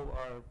know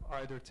are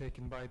either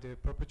taken by the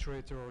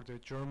perpetrator or the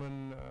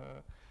German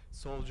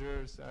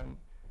soldiers, and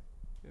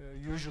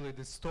usually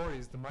the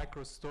stories, the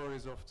micro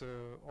stories of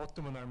the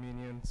Ottoman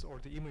Armenians or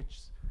the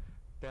images,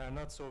 they are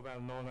not so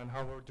well known. And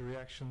how were the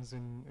reactions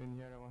in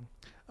Yerevan?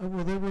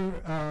 Well,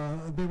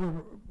 they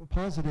were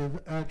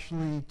positive.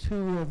 Actually,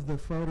 two of the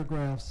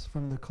photographs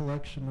from the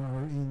collection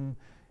are in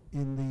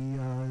the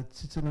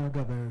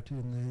Tsitsinagarberti,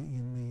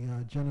 in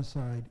the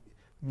Genocide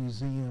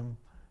Museum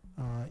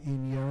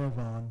in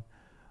Yerevan.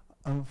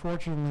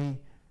 Unfortunately,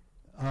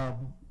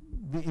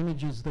 the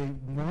images they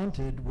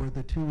wanted were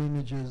the two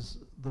images,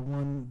 the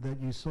one that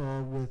you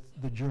saw with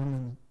the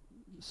German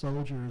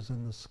soldiers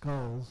and the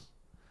skulls,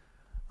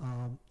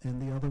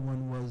 and the other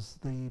one was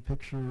the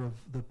picture of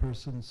the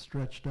person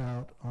stretched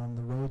out on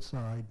the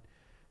roadside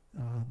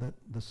that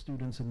the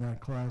students in that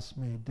class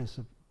made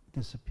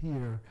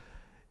disappear,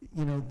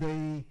 you know,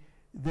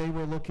 they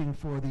were looking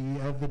for the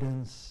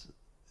evidence,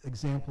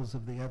 examples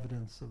of the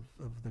evidence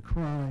of the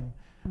crime,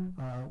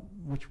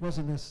 which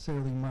wasn't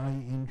necessarily my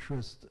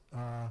interest,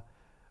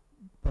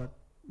 but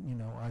you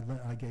know,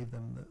 I gave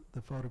them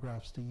the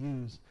photographs to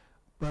use.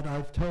 But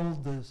I've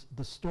told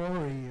the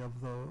story of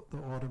the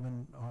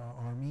Ottoman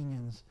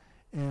Armenians,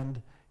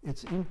 and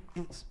it's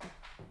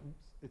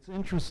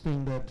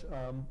interesting that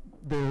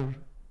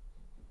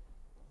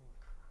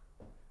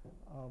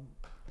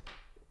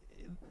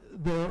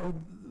there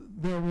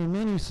were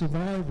many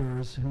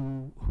survivors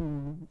who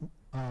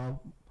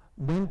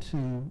went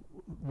to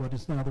what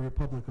is now the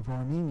Republic of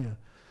Armenia.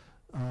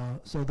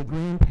 So the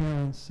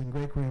grandparents and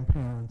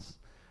great-grandparents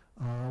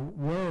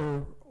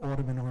were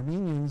Ottoman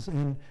Armenians,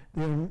 and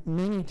there are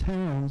many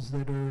towns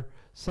that are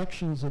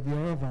sections of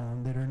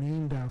Yerevan that are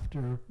named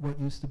after what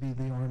used to be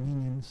the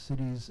Armenian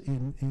cities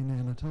in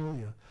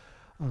Anatolia.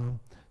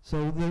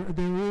 So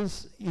there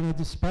is, you know,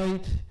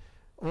 despite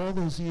all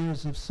those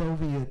years of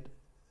Soviet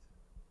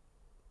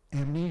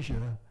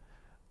amnesia,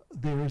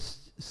 there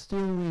is still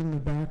in the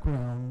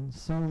background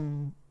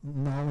some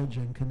knowledge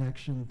and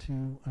connection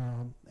to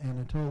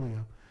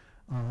Anatolia.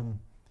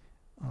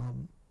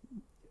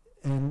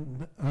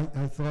 And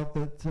I thought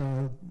that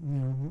you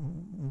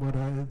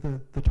know,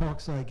 the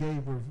talks I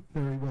gave were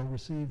very well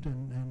received,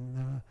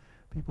 and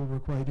people were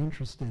quite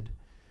interested.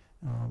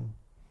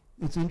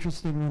 It's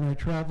interesting, when I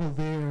travel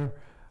there,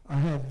 I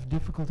have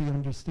difficulty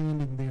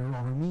understanding their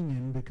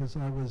Armenian because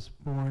I was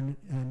born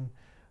in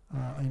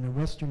a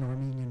Western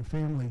Armenian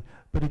family.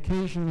 But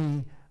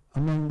occasionally,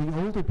 among the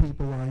older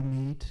people I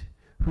meet,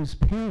 whose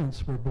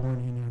parents were born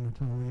in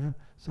Anatolia,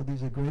 so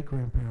these are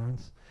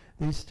great-grandparents,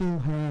 they still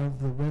have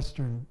the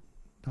Western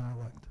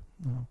dialect.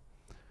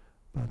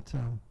 But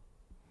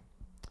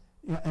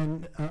yeah,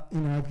 and you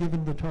know, I've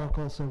given the talk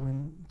also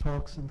in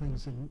talks and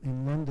things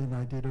in London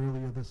I did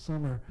earlier this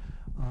summer,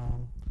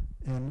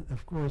 and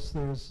of course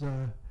there's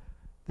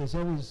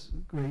always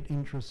great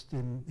interest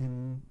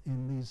in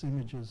these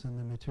images and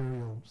the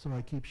material, so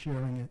I keep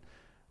sharing it.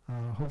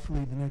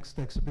 Hopefully the next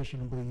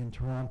exhibition will be in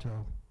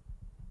Toronto.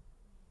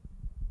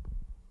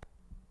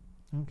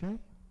 Okay?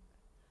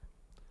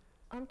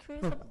 I'm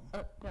curious yeah, I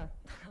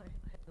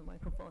have the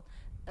microphone.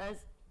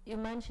 As you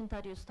mentioned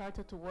that you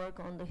started to work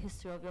on the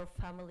history of your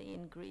family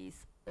in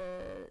Greece.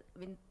 I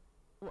mean,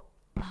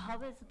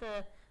 how is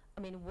the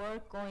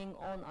work going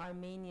on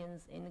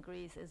Armenians in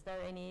Greece? Is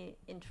there any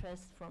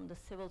interest from the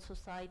civil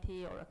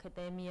society or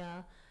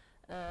academia?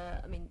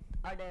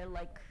 Are there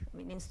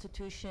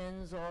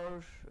institutions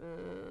or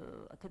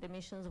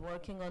academicians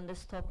working on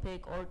this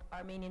topic, or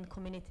Armenian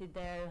community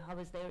there? How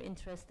is their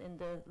interest in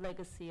the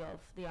legacy of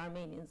the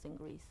Armenians in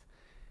Greece?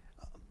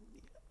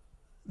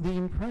 The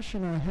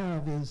impression I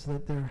have is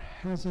that there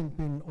hasn't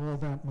been all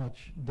that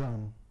much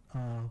done.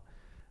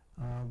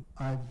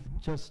 I've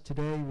just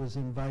today was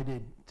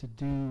invited to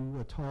do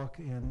a talk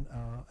in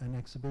an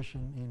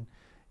exhibition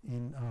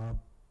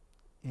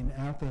in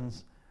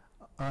Athens.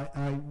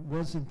 I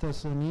was in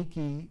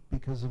Thessaloniki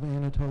because of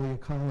Anatolia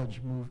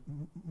College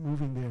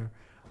moving there,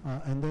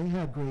 and they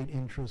had great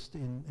interest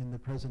in the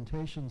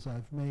presentations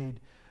I've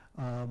made.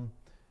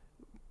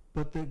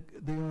 But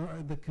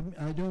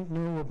I don't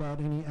know about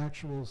any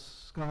actual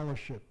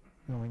scholarship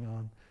going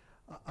on.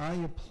 I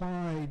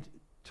applied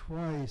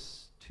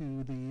twice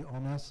to the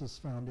Onassis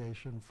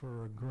Foundation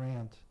for a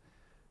grant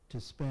to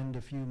spend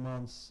a few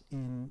months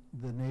in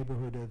the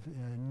neighborhood of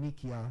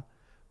Nikia,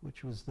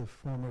 which was the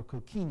former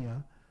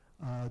Kokinia,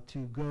 to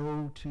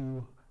go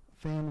to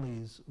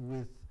families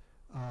with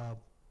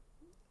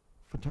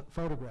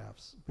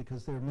photographs,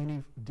 because there are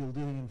many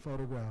Dildilian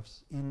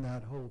photographs in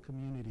that whole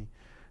community.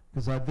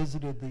 Because I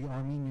visited the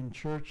Armenian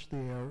church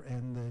there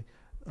and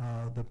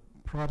the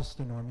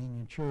Protestant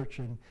Armenian church,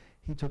 and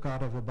he took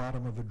out of the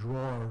bottom of a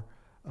drawer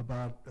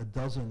about a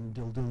dozen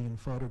Dildilian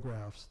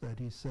photographs that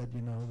he said,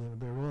 you know,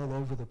 they're all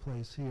over the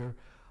place here.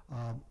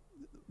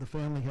 The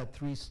family had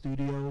 3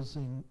 studios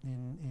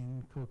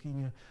in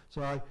Kokinia.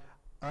 So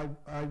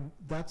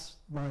that's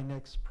my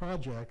next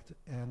project,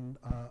 and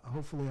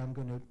hopefully I'm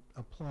going to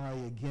apply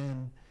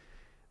again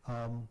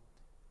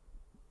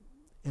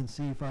and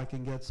see if I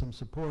can get some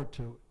support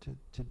to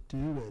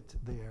do it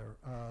there.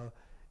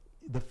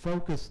 The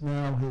focus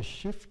now has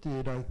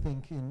shifted, I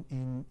think,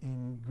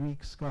 in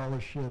Greek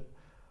scholarship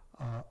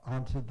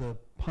onto the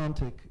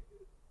Pontic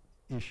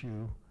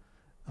issue,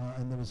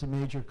 and there was a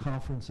major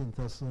conference in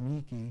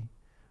Thessaloniki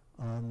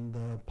on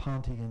the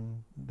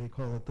Pontian, they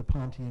call it the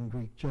Pontian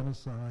Greek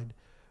genocide,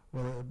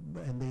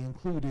 and they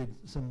included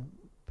some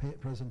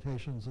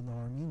presentations on the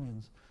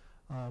Armenians.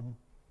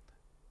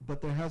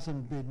 But there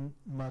hasn't been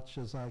much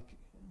as I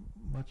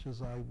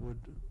would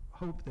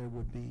hope there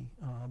would be,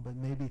 but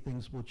maybe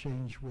things will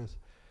change with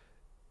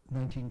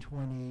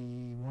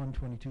 1921,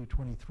 22,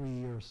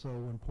 23 or so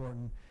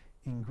important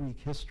in Greek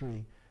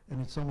history,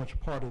 and it's so much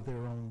part of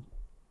their own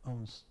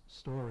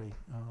story.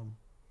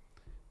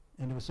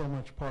 And it was so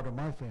much part of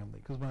my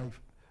family, because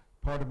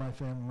part of my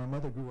family, my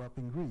mother grew up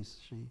in Greece.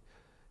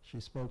 She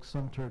spoke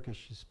some Turkish,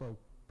 she spoke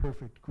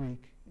perfect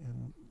Greek,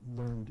 and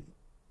learned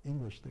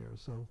English there.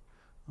 So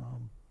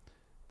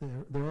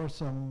there are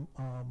some,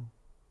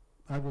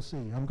 I will see.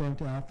 I'm going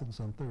to Athens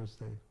on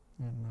Thursday,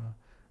 and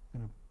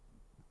going to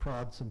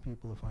prod some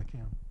people if I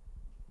can.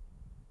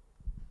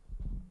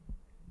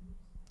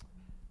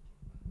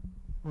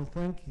 Well,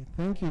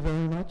 thank you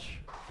very much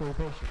for your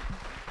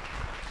patience.